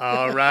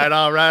 All right.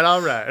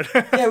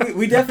 Yeah,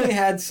 we definitely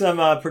had some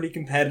pretty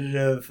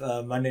competitive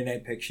Monday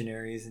Night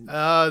Pictionaries. And,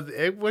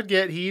 it would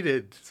get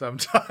heated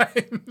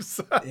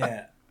sometimes.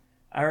 yeah.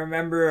 I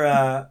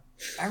remember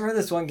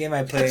this one game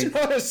I played. That's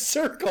not a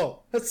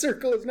circle. A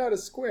circle is not a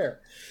square.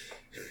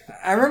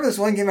 I remember this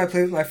one game I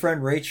played with my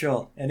friend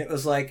Rachel, and it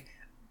was like,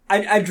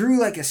 I drew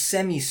like a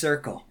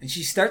semicircle, and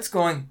she starts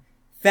going,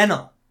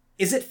 fennel.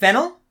 Is it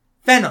fennel?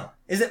 Fennel.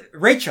 Is it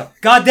Rachel?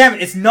 God damn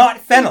it, it's not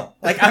fennel.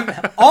 Like,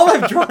 all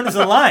I've drawn is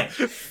a line.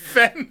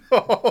 Fennel.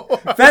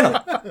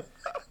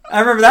 I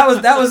remember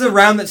that was a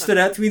round that stood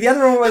out to me. The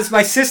other one was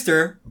my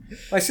sister.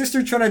 My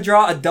sister trying to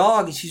draw a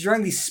dog, and she's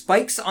drawing these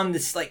spikes on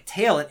this like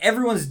tail, and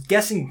everyone's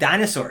guessing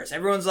dinosaurs.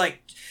 Everyone's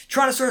like,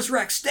 Tyrannosaurus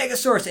Rex,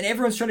 Stegosaurus, and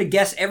everyone's trying to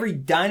guess every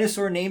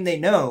dinosaur name they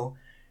know.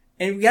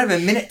 And we got a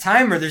minute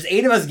timer. There's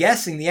 8 of us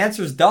guessing. The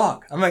answer is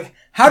dog. I'm like,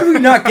 how do we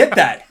not get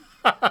that?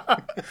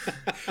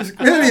 There's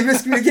clearly a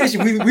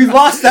miscommunication. We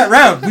lost that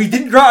round. We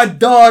didn't draw a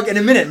dog in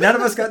a minute. None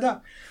of us got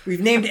dog.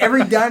 We've named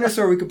every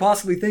dinosaur we could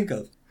possibly think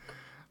of.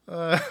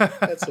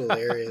 That's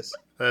hilarious.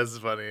 That's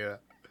funny, yeah.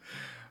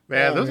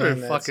 Man, those were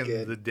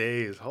fucking the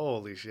days.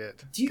 Holy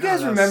shit. Do you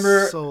guys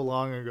remember... So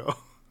long ago.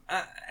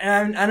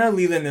 And I know,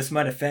 Leland, this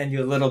might offend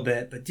you a little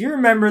bit, but do you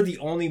remember the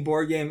only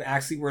board game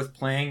actually worth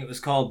playing? It was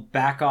called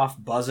Back Off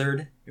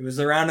Buzzard. It was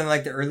around in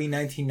like the early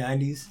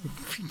 1990s.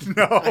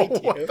 No, I do.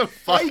 what the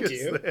fuck is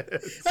do.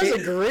 this? That's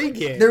a great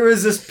game. There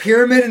was this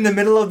pyramid in the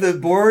middle of the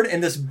board,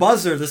 and this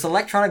buzzer, this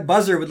electronic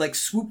buzzer, would like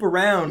swoop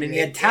around, and he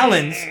had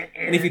talons.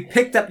 And if you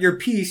picked up your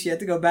piece, you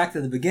had to go back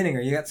to the beginning, or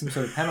you got some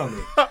sort of penalty.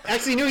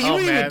 Actually, no, you know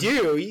what he would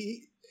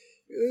do?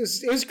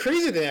 It was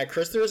crazier than that,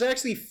 Chris. There was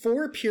actually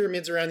 4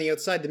 pyramids around the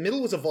outside. The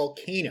middle was a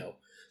volcano.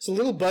 So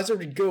little buzzer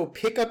would go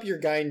pick up your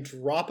guy and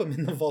drop him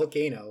in the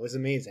volcano. It was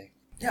amazing.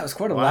 Yeah, it was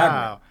quite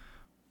elaborate.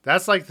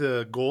 That's like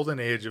the golden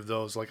age of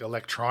those, like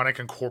electronic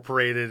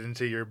incorporated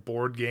into your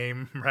board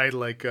game, right?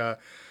 Like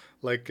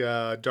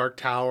Dark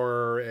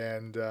Tower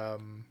and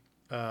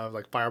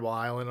like Fireball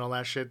Island and all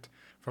that shit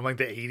from like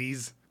the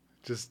 80s.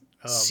 Just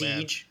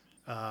Siege,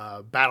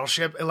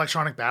 Battleship,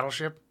 electronic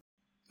Battleship.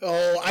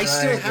 Oh, I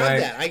still have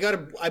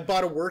that. I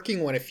bought a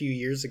working one a few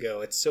years ago.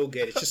 It's so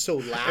good. It's just so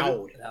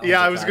loud.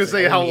 Yeah, I was gonna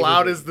say, how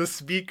loud is the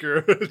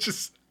speaker?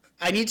 Just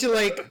I need to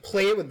like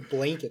play it with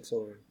blankets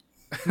over.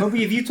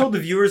 Moby, have you told the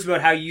viewers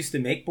about how you used to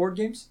make board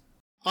games?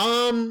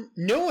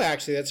 No,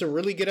 actually, that's a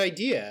really good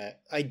idea.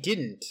 I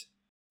didn't.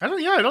 I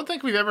don't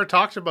think we've ever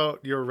talked about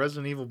your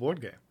Resident Evil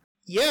board game.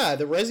 Yeah,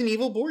 the Resident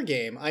Evil board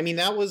game. I mean,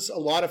 that was a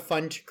lot of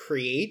fun to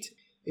create.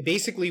 It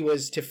basically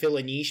was to fill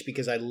a niche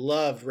because I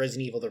loved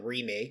Resident Evil the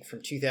remake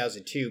from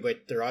 2002,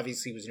 but there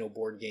obviously was no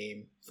board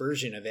game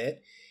version of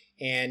it.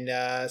 And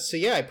so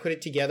yeah, I put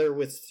it together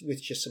with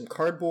just some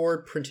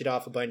cardboard, printed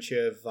off a bunch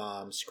of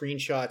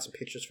screenshots and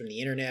pictures from the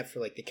internet for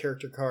like the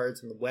character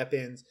cards and the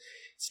weapons,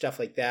 stuff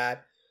like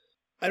that.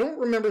 I don't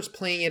remember us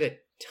playing it a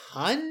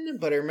ton,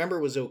 but I remember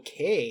it was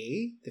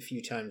okay the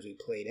few times we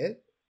played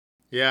it.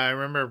 Yeah, I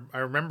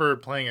remember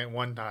playing it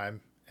one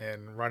time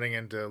and running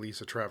into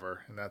Lisa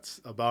Trevor, and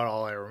that's about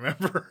all I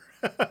remember.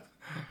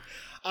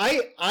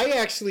 I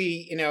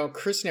actually,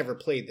 Chris never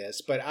played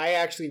this, but I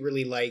actually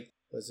really liked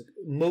was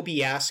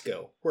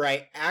Mobiasco, where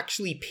I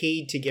actually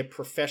paid to get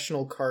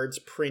professional cards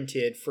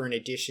printed for an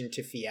addition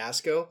to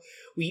Fiasco.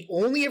 We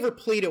only ever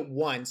played it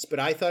once, but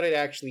I thought it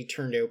actually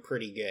turned out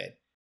pretty good.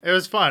 It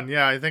was fun.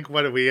 Yeah, I think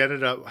we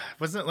ended up,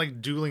 wasn't it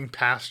like dueling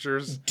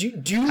pastors?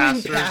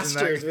 Dueling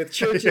pastors with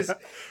churches.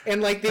 Yeah.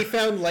 And like they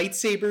found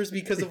lightsabers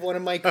because of one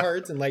of my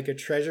cards and like a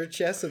treasure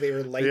chest, so they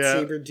were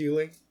lightsaber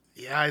dueling.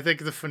 Yeah, I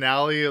think the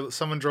finale,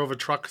 someone drove a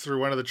truck through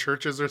one of the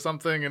churches or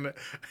something and it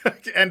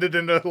ended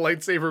in a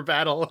lightsaber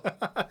battle.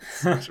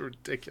 It's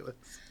ridiculous.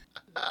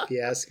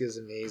 Fiasco is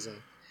amazing.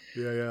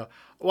 Yeah.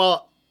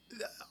 Well,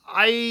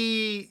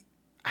 I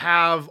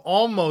have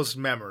almost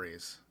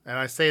memories, and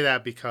I say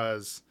that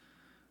because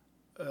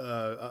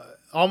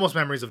almost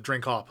memories of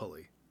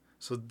Drinkopoly.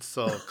 So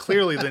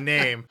clearly the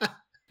name,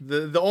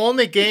 the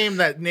only game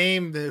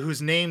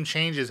whose name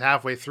changes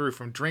halfway through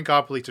from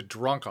Drinkopoly to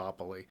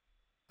Drunkopoly.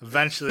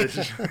 Eventually,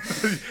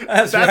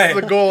 that's right.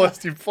 The goal is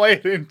to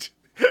play it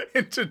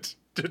into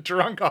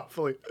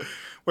Drunkopoly.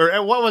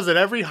 Where what was it?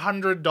 Every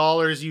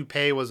 $100 you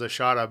pay was a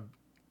shot of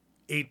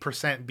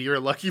 8% beer,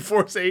 Lucky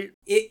Force 8.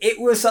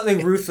 It was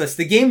something ruthless.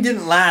 The game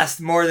didn't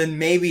last more than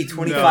maybe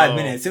 25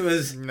 minutes. It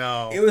was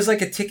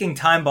like a ticking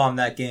time bomb,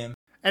 that game.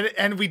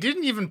 And we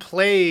didn't even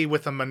play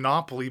with a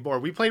Monopoly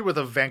board. We played with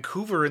a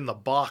Vancouver in the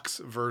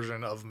box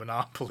version of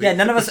Monopoly. Yeah,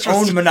 none of us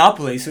owned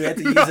Monopoly, so we had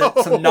to use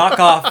some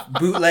knockoff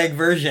bootleg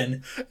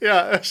version.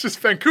 Yeah, it's just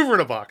Vancouver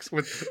in a box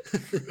with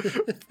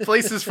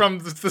places from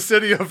the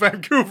city of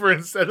Vancouver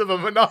instead of a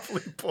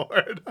Monopoly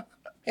board.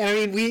 And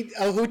I mean,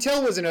 a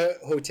hotel wasn't a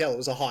hotel; it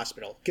was a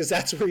hospital, because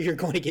that's where you're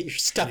going to get your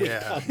stomach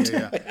pumped.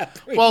 Yeah.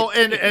 Well,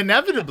 and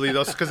inevitably,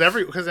 though,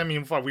 because I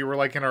mean, we were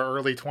like in our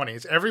early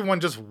 20s.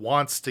 Everyone just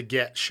wants to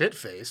get shit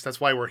faced.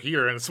 That's why we're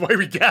here, and that's why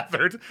we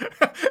gathered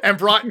and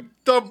brought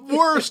the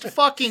worst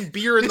fucking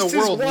beer in the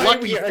world,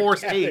 Lucky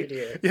Force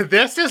 8. Yeah,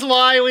 this is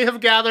why we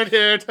have gathered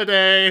here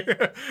today.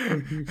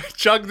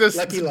 Chug this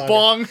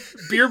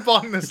beer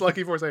bong, this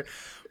Lucky Force 8.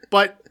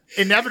 But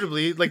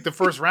inevitably, like the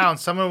first round,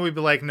 someone would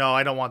be like, no,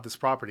 I don't want this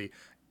property.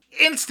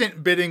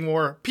 Instant bidding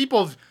war.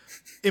 People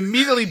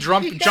immediately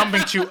jumping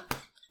to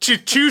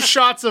 2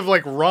 shots of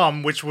like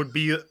rum, which would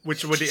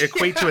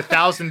equate to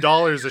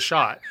 $1,000 a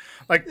shot.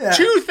 Like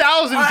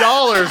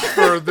 $2,000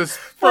 for this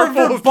for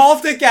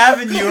Baltic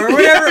Avenue or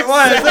whatever it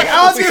was. Like,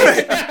 I'll do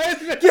it.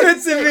 Give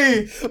it to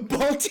me.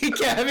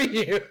 Baltic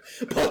Avenue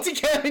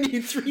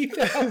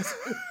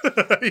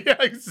 3,000. Yeah,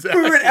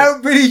 exactly. We would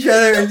outbid each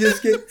other and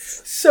just get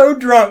so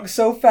drunk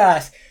so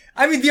fast.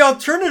 I mean, the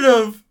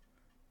alternative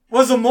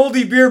was a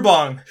moldy beer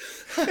bong.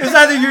 It's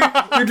either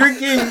you're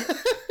drinking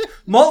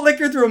malt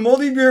liquor through a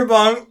moldy beer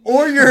bong,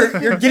 or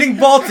you're getting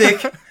Baltic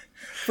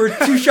for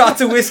 2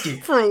 shots of whiskey.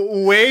 For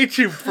way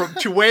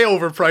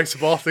overpriced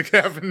Baltic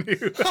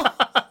Avenue.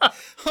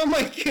 Oh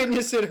my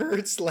goodness, it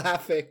hurts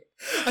laughing.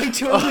 I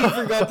totally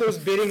forgot those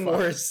bidding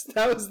wars.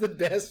 That was the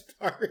best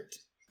part.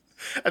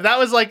 And that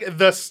was like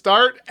the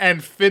start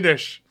and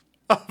finish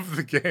of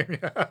the game.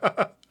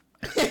 Yeah.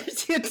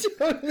 It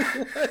totally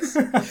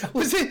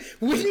was.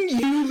 Wouldn't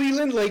you,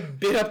 Leland, like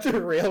bid up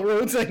the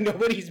railroads like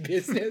nobody's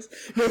business?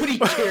 Nobody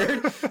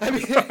cared. I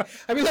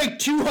mean, like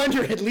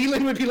 200.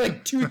 Leland would be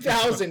like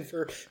 2,000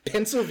 for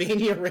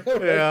Pennsylvania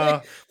Railroad. Yeah.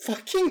 Like,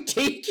 fucking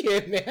take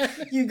it, man.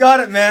 You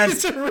got it, man.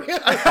 It's a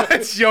railroad.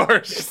 It's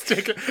yours. Just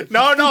take it.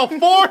 No,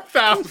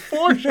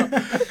 4,000.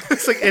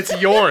 It's like,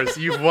 it's yours.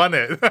 You've won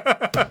it.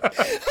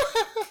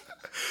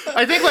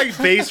 I think like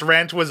base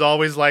rent was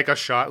always like a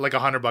shot, like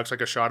 $100,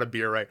 like a shot of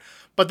beer, right?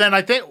 But then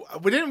I think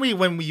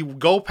when we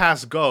go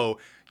past go,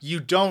 you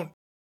don't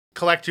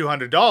collect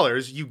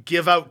 $200. You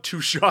give out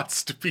 2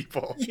 shots to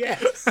people.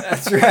 Yes,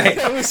 that's right.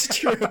 That was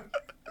true.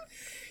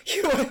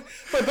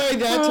 But by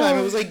that time,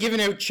 it was like giving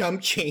out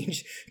chump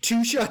change.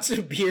 2 shots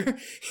of beer.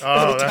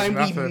 By the time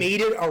we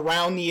made it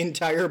around the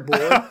entire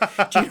board,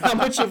 do you know how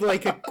much of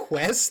like a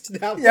quest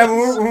that was? Yeah,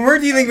 when we're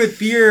dealing with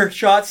beer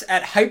shots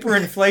at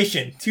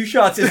hyperinflation, 2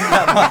 shots isn't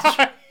that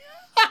much.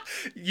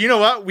 You know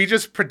what? We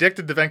just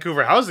predicted the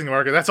Vancouver housing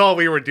market. That's all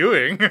we were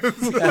doing.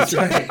 That's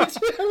right.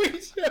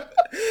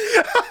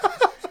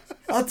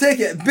 I'll take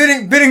it.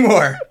 Bidding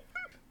war.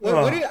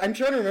 I'm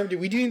trying to remember. Did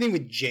we do anything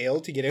with jail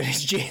to get out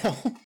of jail?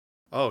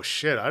 Oh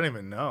shit! I don't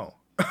even know.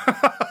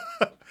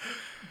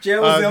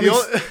 Jail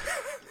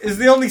is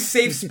the only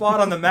safe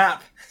spot on the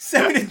map.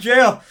 Send me to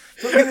jail.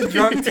 Put me in the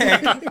drunk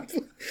tank.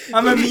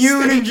 I'm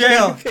immune in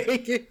jail.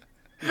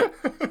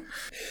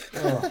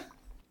 Oh.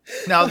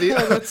 Now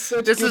that's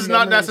such this good is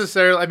not memories.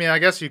 necessarily. I mean, I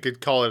guess you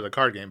could call it a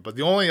card game, but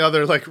the only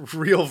other like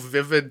real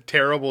vivid,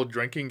 terrible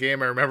drinking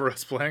game I remember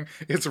us playing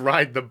is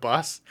Ride the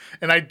Bus,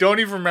 and I don't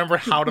even remember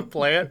how to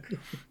play it.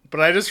 But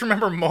I just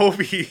remember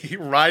Moby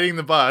riding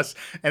the bus,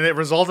 and it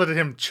resulted in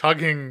him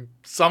chugging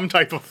some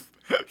type of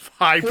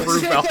high proof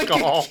Wasn't it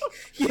alcohol.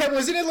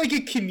 wasn't it like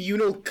a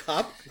communal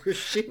cup? Where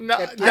shit No,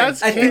 kept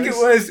that's- I think it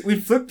was,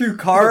 we'd flip through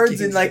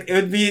cards and like it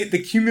would be the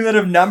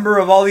cumulative number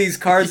of all these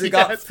cards that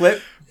got Yes.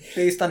 flipped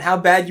based on how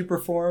bad you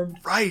performed.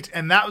 Right,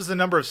 and that was the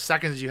number of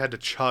seconds you had to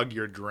chug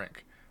your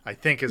drink. I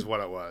think is what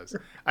it was.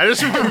 I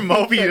just remember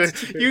Moby,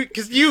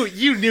 because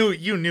you knew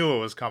it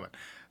was coming.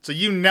 So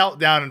you knelt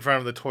down in front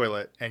of the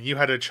toilet and you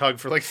had to chug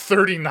for like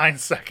 39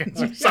 seconds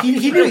or something.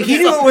 He knew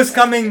it was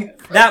coming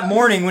that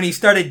morning when he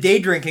started day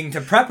drinking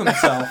to prep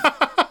himself,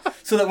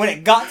 so that when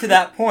it got to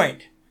that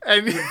point,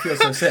 And, he didn't feel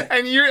so sick.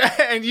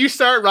 and you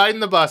start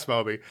riding the bus,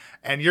 Moby,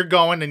 and you're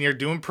going and you're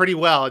doing pretty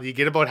well. And you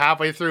get about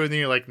halfway through and then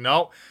you're like,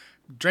 no,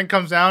 drink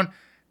comes down.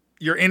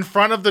 You're in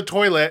front of the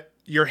toilet.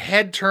 Your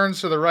head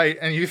turns to the right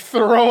and you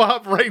throw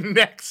up right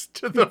next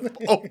to the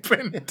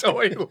open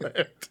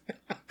toilet.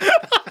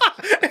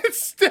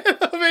 Instead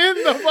of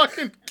in the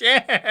fucking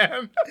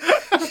can.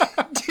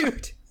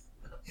 dude.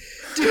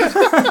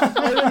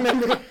 I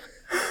remember.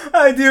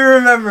 I do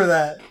remember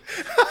that.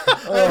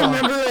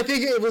 I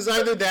think it was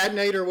either that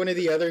night or one of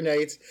the other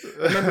nights.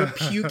 I remember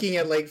puking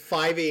at like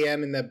 5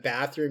 a.m. in the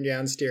bathroom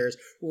downstairs,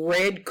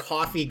 red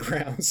coffee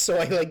grounds, so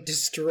I like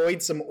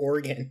destroyed some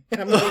organ.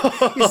 And I'm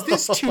like, is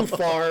this too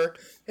far?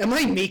 Am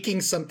I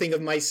making something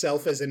of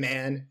myself as a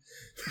man?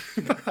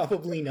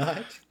 Probably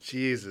not.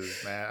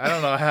 Jesus, man. I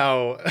don't know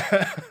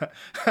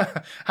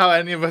how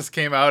any of us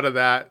came out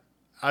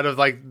of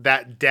like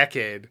that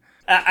decade.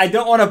 I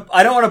don't want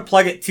to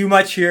plug it too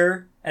much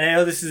here, and I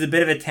know this is a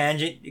bit of a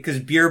tangent because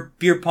beer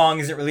pong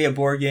isn't really a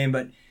board game,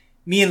 but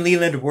me and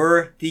Leland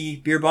were the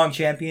beer pong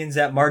champions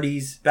at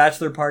Marty's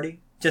bachelor party.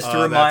 Just to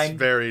remind that's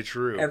very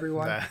true.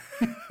 everyone.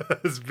 That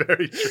is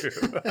very true.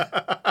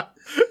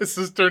 This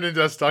has turned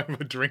into us talking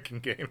about drinking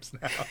games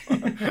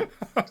now.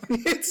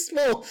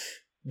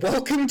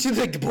 Welcome to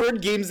the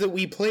board games that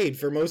we played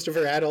for most of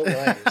our adult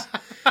lives.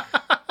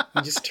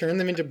 We just turned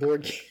them into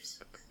board games.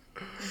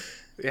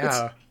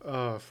 Yeah.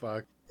 Oh,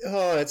 fuck.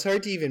 Oh, it's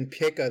hard to even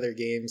pick other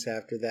games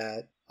after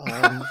that.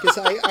 Because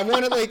I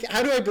want to, like,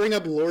 how do I bring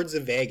up Lords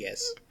of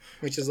Vegas?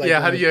 Which is like, Yeah,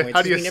 one how of do the you points,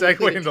 how do you 'cause we never segue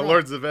played it into drunk.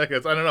 Lords of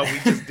Vegas? I don't know. We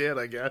just did,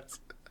 I guess.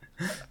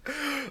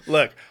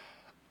 Look,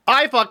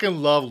 I fucking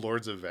love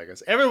Lords of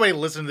Vegas. Everybody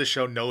listening to this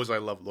show knows I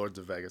love Lords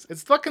of Vegas.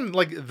 It's fucking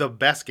like the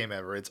best game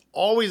ever. It's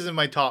always in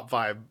my top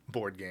 5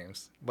 board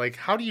games. Like,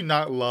 how do you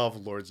not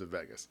love Lords of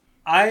Vegas?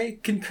 I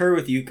concur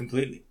with you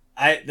completely.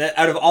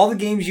 Out of all the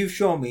games you've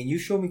shown me, and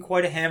you've shown me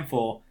quite a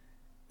handful,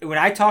 when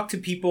I talk to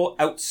people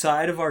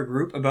outside of our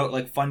group about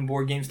like fun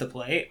board games to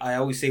play, I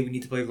always say we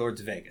need to play Lords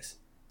of Vegas.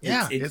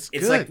 Yeah, it's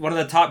it's good. like one of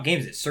the top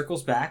games. It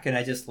circles back, and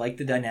I just like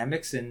the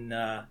dynamics and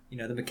the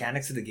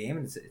mechanics of the game,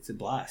 and it's a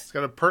blast. It's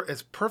got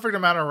it's perfect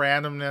amount of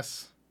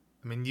randomness.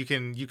 I mean, you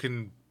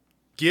can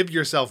give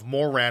yourself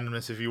more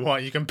randomness if you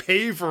want. You can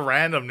pay for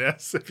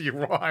randomness if you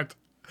want.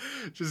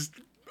 Just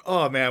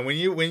oh man, when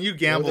you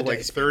gamble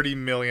like 30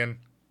 million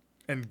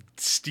and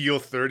steal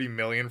 30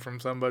 million from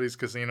somebody's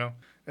casino,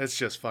 it's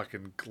just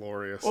fucking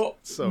glorious. Well,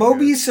 so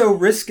Moby's so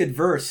risk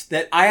adverse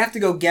that I have to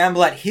go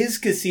gamble at his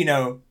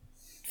casino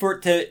for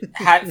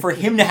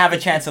him to have a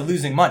chance of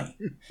losing money.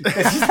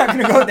 Because he's not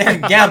going to go there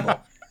and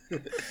gamble.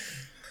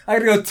 I got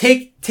to go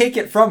take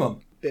it from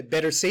him.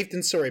 Better safe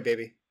than sorry,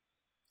 baby.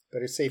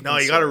 Better safe No,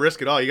 than you sorry. got to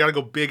risk it all. You got to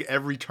go big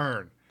every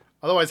turn.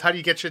 Otherwise, how do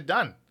you get shit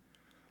done?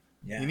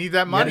 Yeah. You need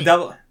that money. You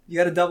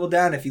got to double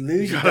down. If you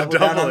lose, you gotta double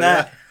down on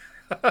that.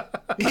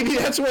 Maybe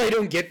that's why I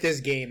don't get this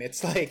game.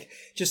 It's like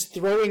just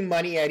throwing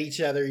money at each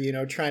other,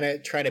 trying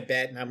to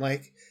bet, and I'm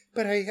like,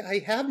 but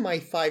I have my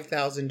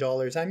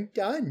 $5,000. I'm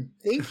done.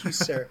 Thank you,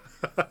 sir.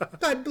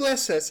 God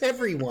bless us,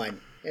 everyone.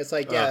 It's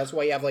like, yeah, that's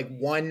why you have like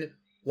one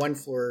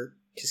floor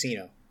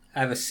casino. I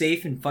have a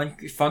safe and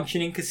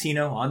functioning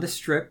casino on the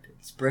strip.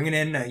 It's bringing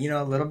in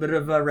a little bit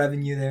of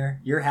revenue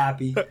there. You're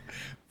happy.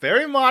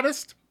 Very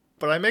modest,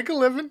 but I make a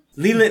living.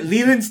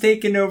 Leland's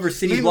taking over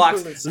city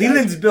blocks.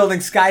 Leland's building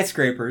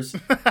skyscrapers.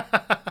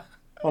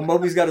 While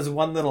Moby's got his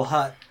one little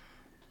hut.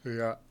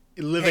 Yeah,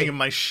 living in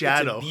my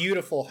shadow. It's a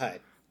beautiful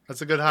hut.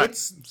 That's a good hut.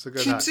 It's a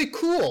good keeps hut. It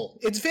cool.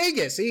 It's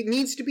Vegas. It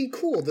needs to be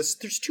cool. There's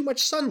too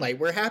much sunlight.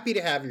 We're happy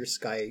to have your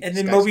sky. And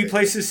then Moby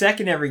places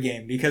second every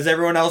game because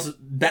everyone else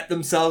bet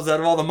themselves out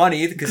of all the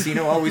money. The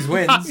casino always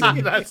wins.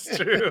 That's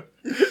true.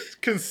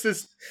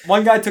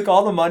 One guy took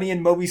all the money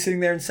and Moby's sitting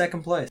there in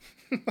second place.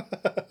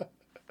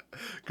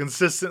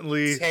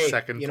 Consistently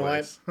second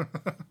place. What?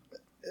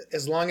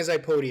 As long as I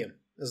podium.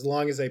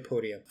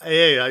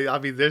 Hey, I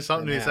mean, there's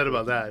something to be said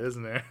about that,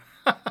 isn't there?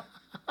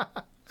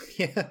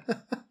 Yeah.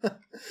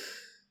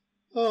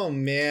 Oh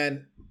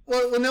man.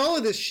 Well, when all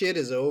of this shit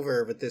is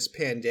over with this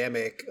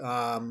pandemic,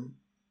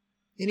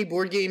 Any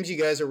board games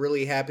you guys are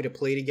really happy to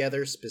play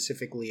together,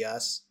 specifically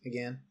us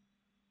again?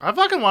 I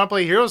fucking want to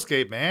play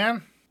HeroScape,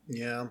 man.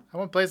 Yeah. I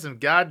want to play some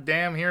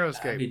goddamn I'd be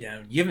HeroScape.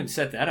 down. You haven't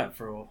set that up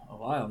for a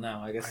while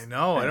now, I guess. I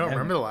know. I don't Pandemic.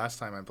 remember the last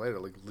time I played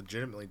it. Like,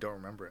 legitimately don't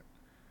remember it.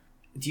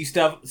 Do you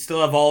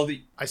still have all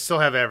the... I still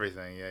have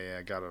everything. Yeah,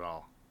 I got it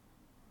all.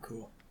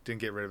 Cool.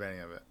 Didn't get rid of any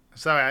of it.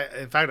 So,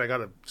 in fact, I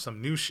got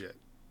some new shit.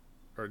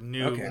 Or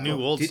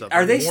new old stuff.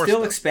 Are they more still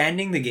stuff.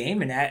 expanding the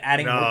game and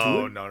adding more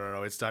to it?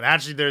 No. It's done.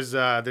 Actually, there's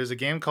a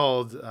game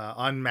called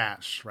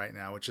Unmatched right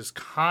now, which is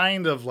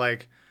kind of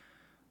like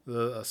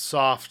a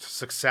soft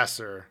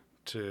successor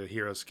to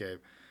HeroScape.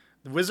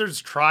 The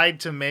Wizards tried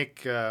to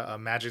make a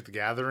Magic the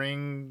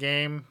Gathering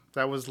game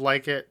that was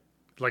like it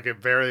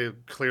very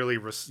clearly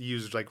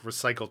used like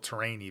recycled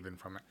terrain even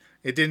from it.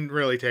 It didn't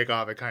really take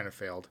off. It kind of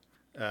failed.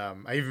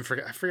 I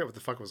forget what the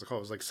fuck it was called.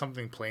 It was like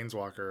something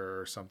Planeswalker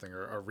or something,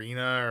 or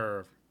Arena,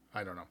 or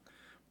I don't know.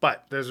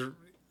 But there's a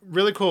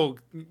really cool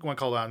one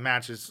called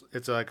Unmatched.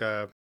 It's like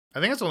I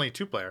think it's only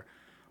 2-player,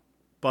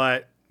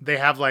 but they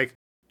have like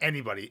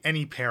any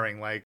pairing.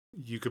 Like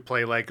you could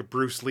play like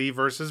Bruce Lee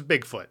versus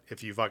Bigfoot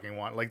if you fucking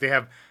want. Like they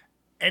have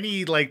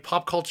any like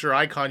pop culture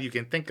icon you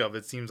can think of.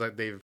 It seems like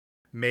they've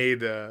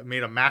made a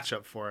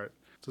matchup for it.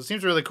 So it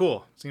seems really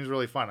cool. It seems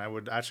really fun. I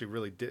would actually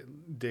really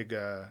dig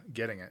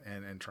getting it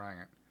and trying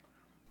it.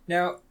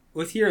 Now,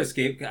 with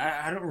HeroScape,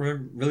 I don't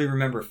really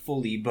remember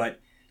fully, but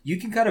you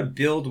can kind of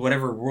build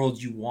whatever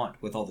world you want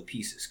with all the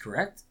pieces,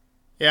 correct?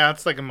 Yeah,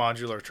 it's like a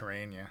modular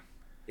terrain, yeah.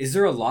 Is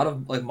there a lot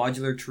of like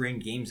modular terrain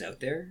games out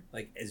there,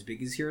 like as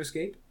big as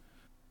HeroScape?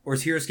 Or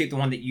is HeroScape the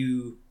one that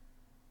you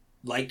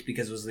liked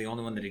because it was the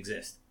only one that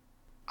exists?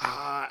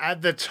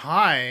 At the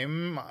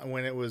time,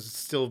 when it was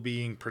still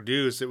being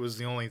produced, it was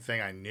the only thing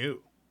I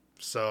knew.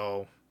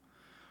 So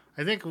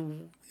I think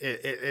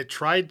it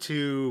tried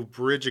to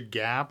bridge a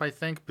gap, I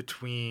think,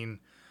 between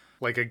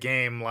like a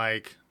game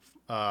like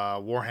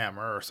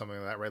Warhammer or something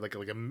like that, right? Like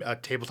a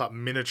tabletop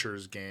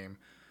miniatures game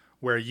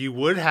where you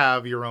would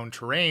have your own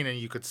terrain and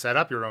you could set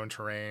up your own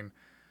terrain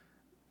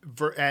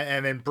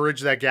and then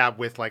bridge that gap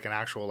with like an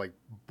actual like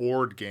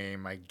board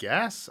game, I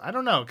guess. I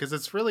don't know, because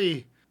it's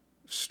really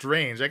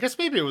strange. I guess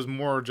maybe it was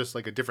more just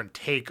like a different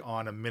take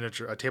on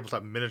a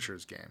tabletop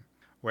miniatures game.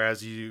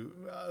 Whereas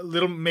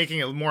making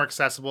it more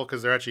accessible,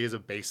 because there actually is a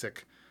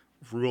basic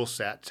rule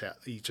set to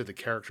each of the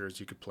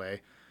characters you could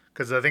play.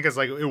 Because I think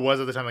it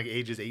was at the time like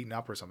ages 8 and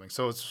up or something.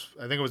 So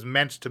I think it was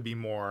meant to be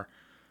more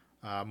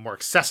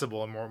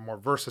accessible and more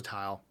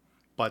versatile,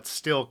 but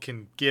still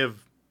can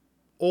give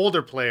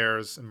older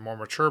players and more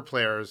mature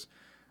players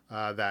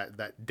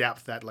that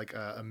depth that like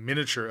a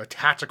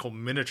tactical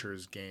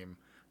miniatures game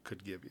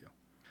could give you.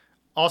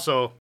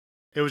 Also,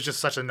 it was just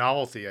such a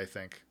novelty, I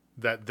think,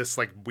 that this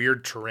like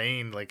weird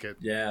terrain, like it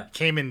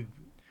came in,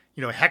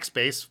 hex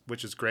base,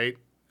 which is great.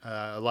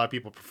 A lot of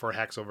people prefer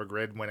hex over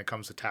grid when it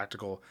comes to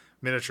tactical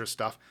miniature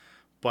stuff.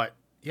 But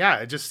yeah,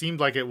 it just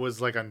seemed like it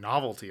was like a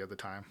novelty at the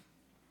time.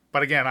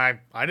 But again, I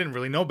didn't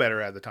really know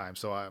better at the time.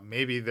 So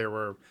maybe there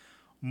were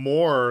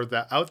more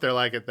out there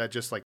like it that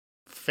just like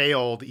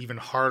failed even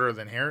harder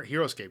than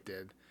HeroScape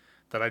did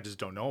that I just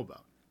don't know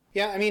about.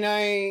 Yeah, I mean,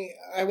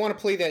 I want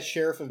to play that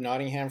Sheriff of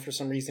Nottingham for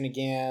some reason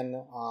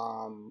again.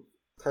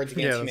 Cards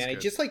Against Humanity.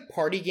 Just like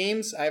party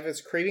games. I have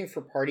this craving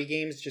for party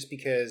games just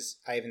because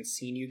I haven't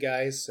seen you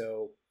guys,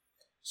 so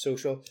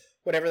social.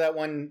 Whatever that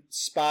one,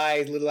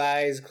 Spies, Little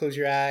Eyes, Close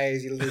Your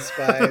Eyes, you little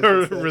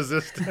spies.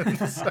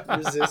 Resistance.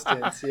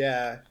 Resistance,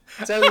 yeah.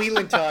 That's how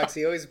Leland talks.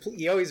 He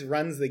always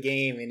runs the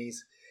game, and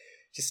he's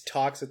just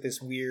talks with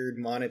this weird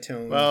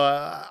monotone.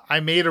 Well, I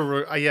made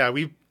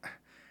we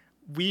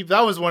that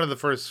was one of the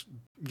first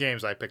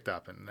games I picked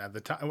up, and at the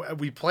time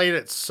we played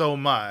it so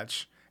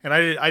much, and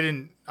I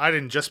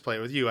didn't just play it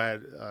with you. I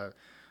had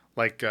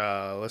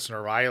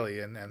listener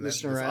Riley and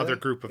this other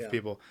group of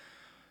people.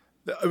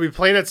 We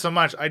played it so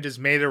much, I just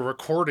made a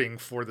recording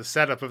for the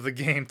setup of the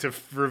game to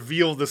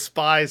reveal the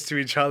spies to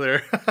each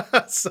other.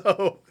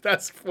 So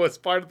that's what's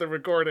part of the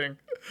recording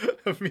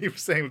of me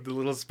saying with the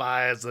little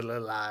spies, the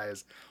little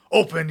eyes,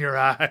 open your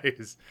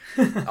eyes.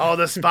 All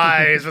the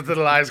spies with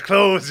little eyes,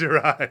 close your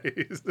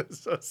eyes.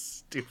 That's so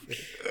stupid.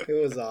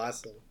 It was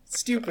awesome.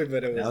 Stupid,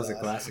 but it was awesome. A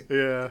classic.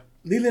 Yeah.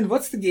 Leland,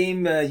 what's the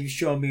game you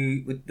showed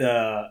me with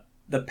the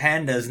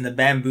pandas and the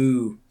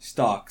bamboo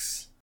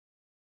stalks?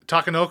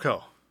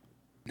 Takenoko.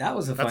 That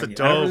was a fun game. I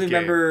don't really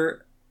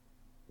remember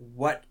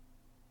what...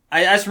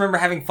 I just remember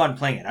having fun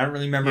playing it. I don't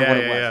really remember what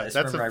it was.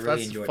 Yeah. I just remember I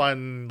really enjoyed it. That's a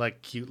fun,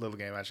 like, cute little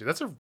game, actually.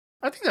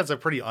 I think that's a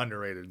pretty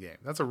underrated game.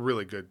 That's a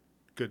really good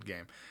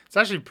game. It's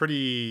actually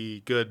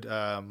pretty good,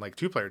 like,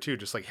 2-player, too,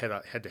 just, like,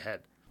 head to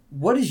head.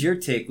 What is your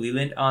take,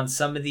 Leland, on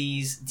some of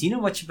these... Do you know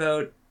much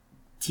about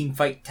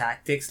Teamfight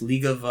Tactics,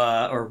 League of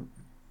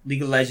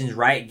Legends,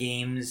 Riot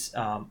Games,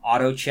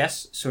 Auto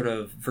Chess, sort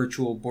of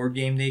virtual board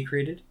game they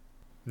created?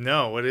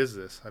 No, what is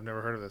this? I've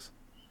never heard of this.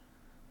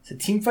 So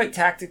Teamfight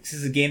Tactics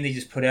is a game they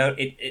just put out.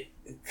 It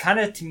kind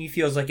of, to me,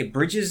 feels like it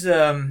bridges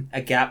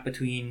a gap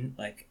between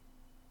like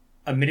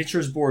a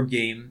miniatures board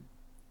game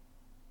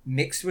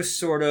mixed with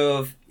sort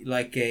of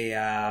like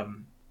a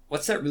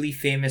what's that really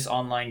famous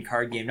online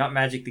card game? Not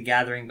Magic the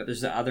Gathering, but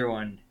there's the other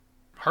one.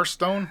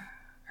 Hearthstone?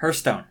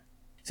 Hearthstone.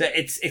 So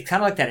it's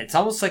kind of like that. It's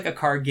almost like a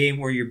card game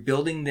where you're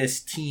building this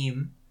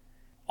team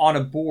on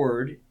a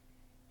board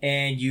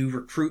and you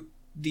recruit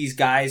these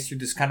guys through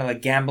this kind of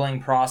like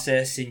gambling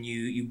process, and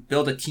you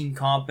build a team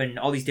comp, and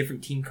all these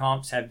different team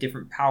comps have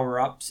different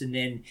power-ups, and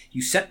then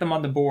you set them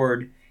on the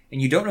board,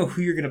 and you don't know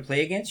who you're going to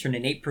play against. You're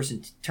in an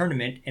 8-person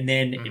tournament, and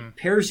then it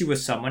pairs you with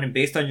someone, and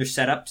based on your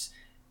setups,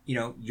 you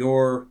know,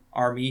 your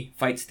army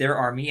fights their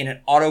army, and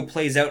it auto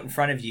plays out in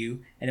front of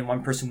you, and then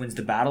one person wins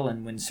the battle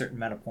and wins a certain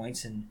amount of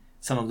points, and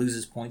someone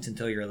loses points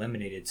until you're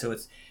eliminated. So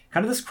it's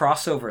kind of this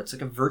crossover. It's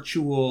like a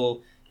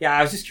virtual... Yeah,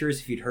 I was just curious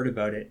if you'd heard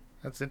about it.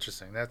 That's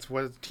interesting. That's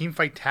what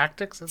Teamfight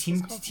Tactics. That's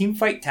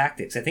Teamfight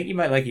Tactics. I think you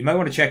might like. You might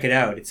want to check it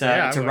out. It's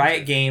a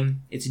Riot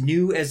game. It's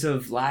new as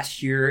of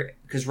last year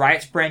because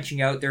Riot's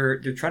branching out. They're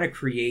trying to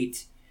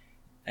create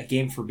a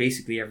game for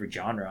basically every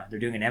genre. They're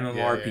doing an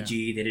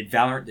MMORPG. They did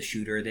Valorant the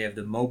shooter. They have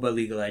the MOBA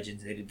League of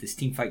Legends. They did this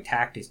Teamfight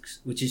Tactics,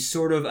 which is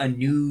sort of a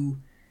new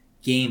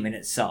game in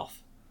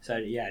itself. So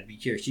yeah, I'd be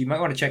curious. You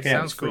might want to check it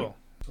out. Sounds cool.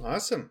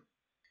 Awesome.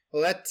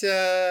 Well,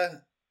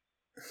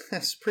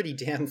 that's pretty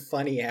damn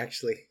funny,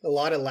 actually. A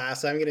lot of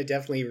laughs. I'm going to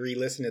definitely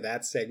re-listen to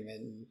that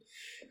segment and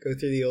go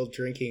through the old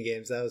drinking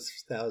games. That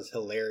was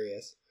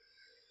hilarious.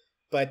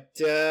 But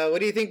what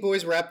do you think,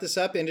 boys? Wrap this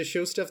up. End of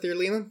show stuff there,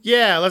 Leland?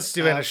 Yeah, let's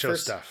do end of show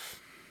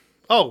stuff.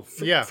 Oh,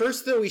 yeah.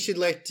 First, though, we should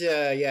let,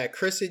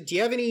 Chris, do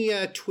you have any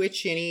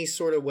Twitch, any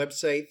sort of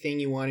website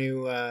thing you want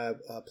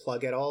to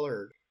plug at all?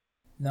 Or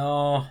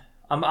No,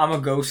 I'm a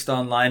ghost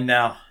online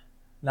now.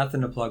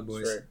 Nothing to plug,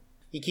 boys. Sure.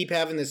 You keep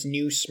having this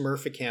new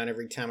Smurf account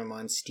every time I'm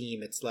on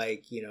Steam. It's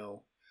like, you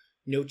know,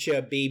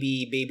 Nocha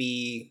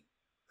baby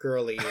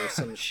girly or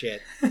some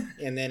shit.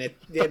 And then it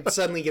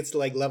suddenly gets to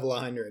like level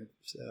 100.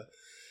 So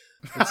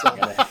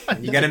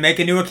you got to make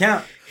a new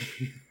account.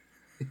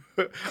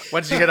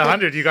 Once you hit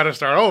 100, you got to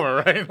start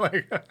over, right?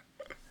 Like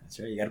That's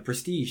right. You got a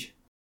prestige.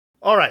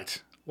 All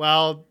right.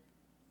 Well,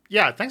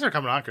 yeah, thanks for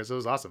coming on, Chris. It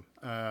was awesome.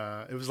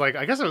 It was like,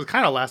 I guess it was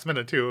kind of last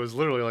minute too. It was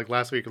literally like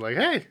last week, like,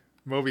 hey,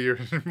 Moby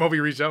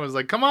reached out and was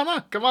like, come on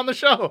the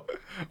show.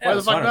 Yeah, it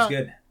was fun. It was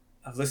good.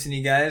 I've listened to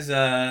you guys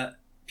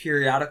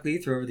periodically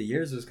through over the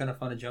years. It was kind of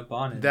fun to jump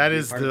on. And that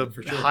is the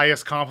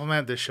highest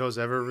compliment this show's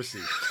ever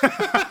received.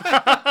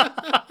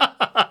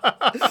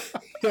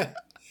 Yeah.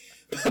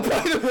 By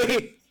the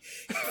way,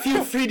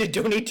 feel free to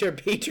donate to our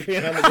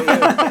Patreon on the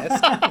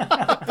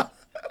podcast.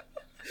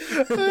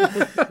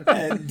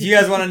 Do you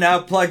guys want to now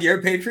plug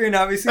your Patreon?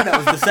 Obviously, that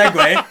was the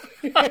segue.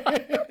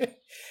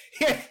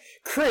 Yeah.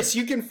 Chris,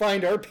 you can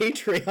find our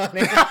Patreon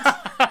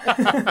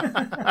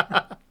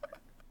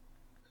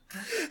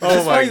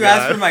That's why you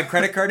asked for my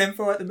credit card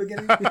info at the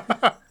beginning?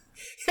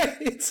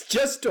 It's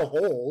just to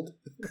hold.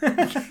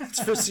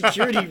 It's for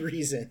security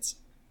reasons.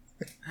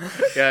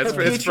 Yeah, it's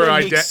for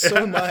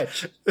so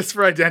much. It's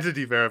for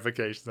identity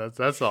verification.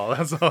 That's all.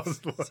 That's all.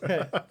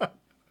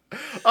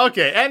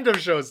 Okay, end of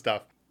show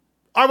stuff.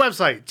 Our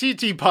website,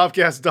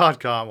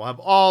 ttpopcast.com. We'll have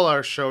all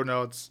our show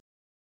notes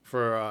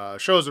for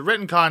shows with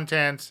written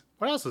content.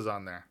 What else is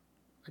on there?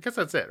 I guess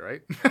that's it,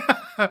 right?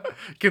 You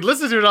can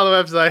listen to it on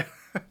the website.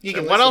 You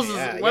can what listen,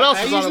 else? What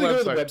else is on the website? I usually go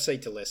to the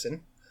website to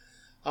listen.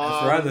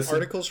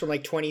 Articles from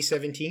like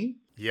 2017.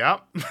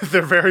 Yeah,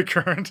 they're very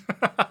current.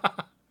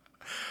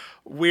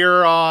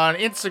 We're on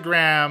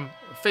Instagram,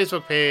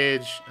 Facebook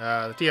page,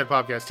 the TT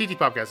Podcast. TT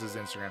Podcast is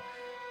Instagram.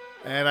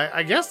 And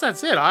I guess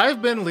that's it.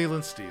 I've been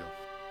Leland Steele.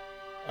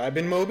 I've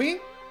been Moby.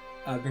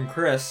 I've been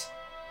Chris.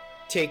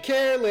 Take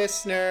care,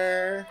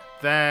 listener.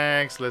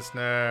 Thanks,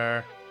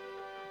 listener.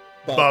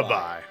 Bye-bye.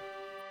 Bye-bye.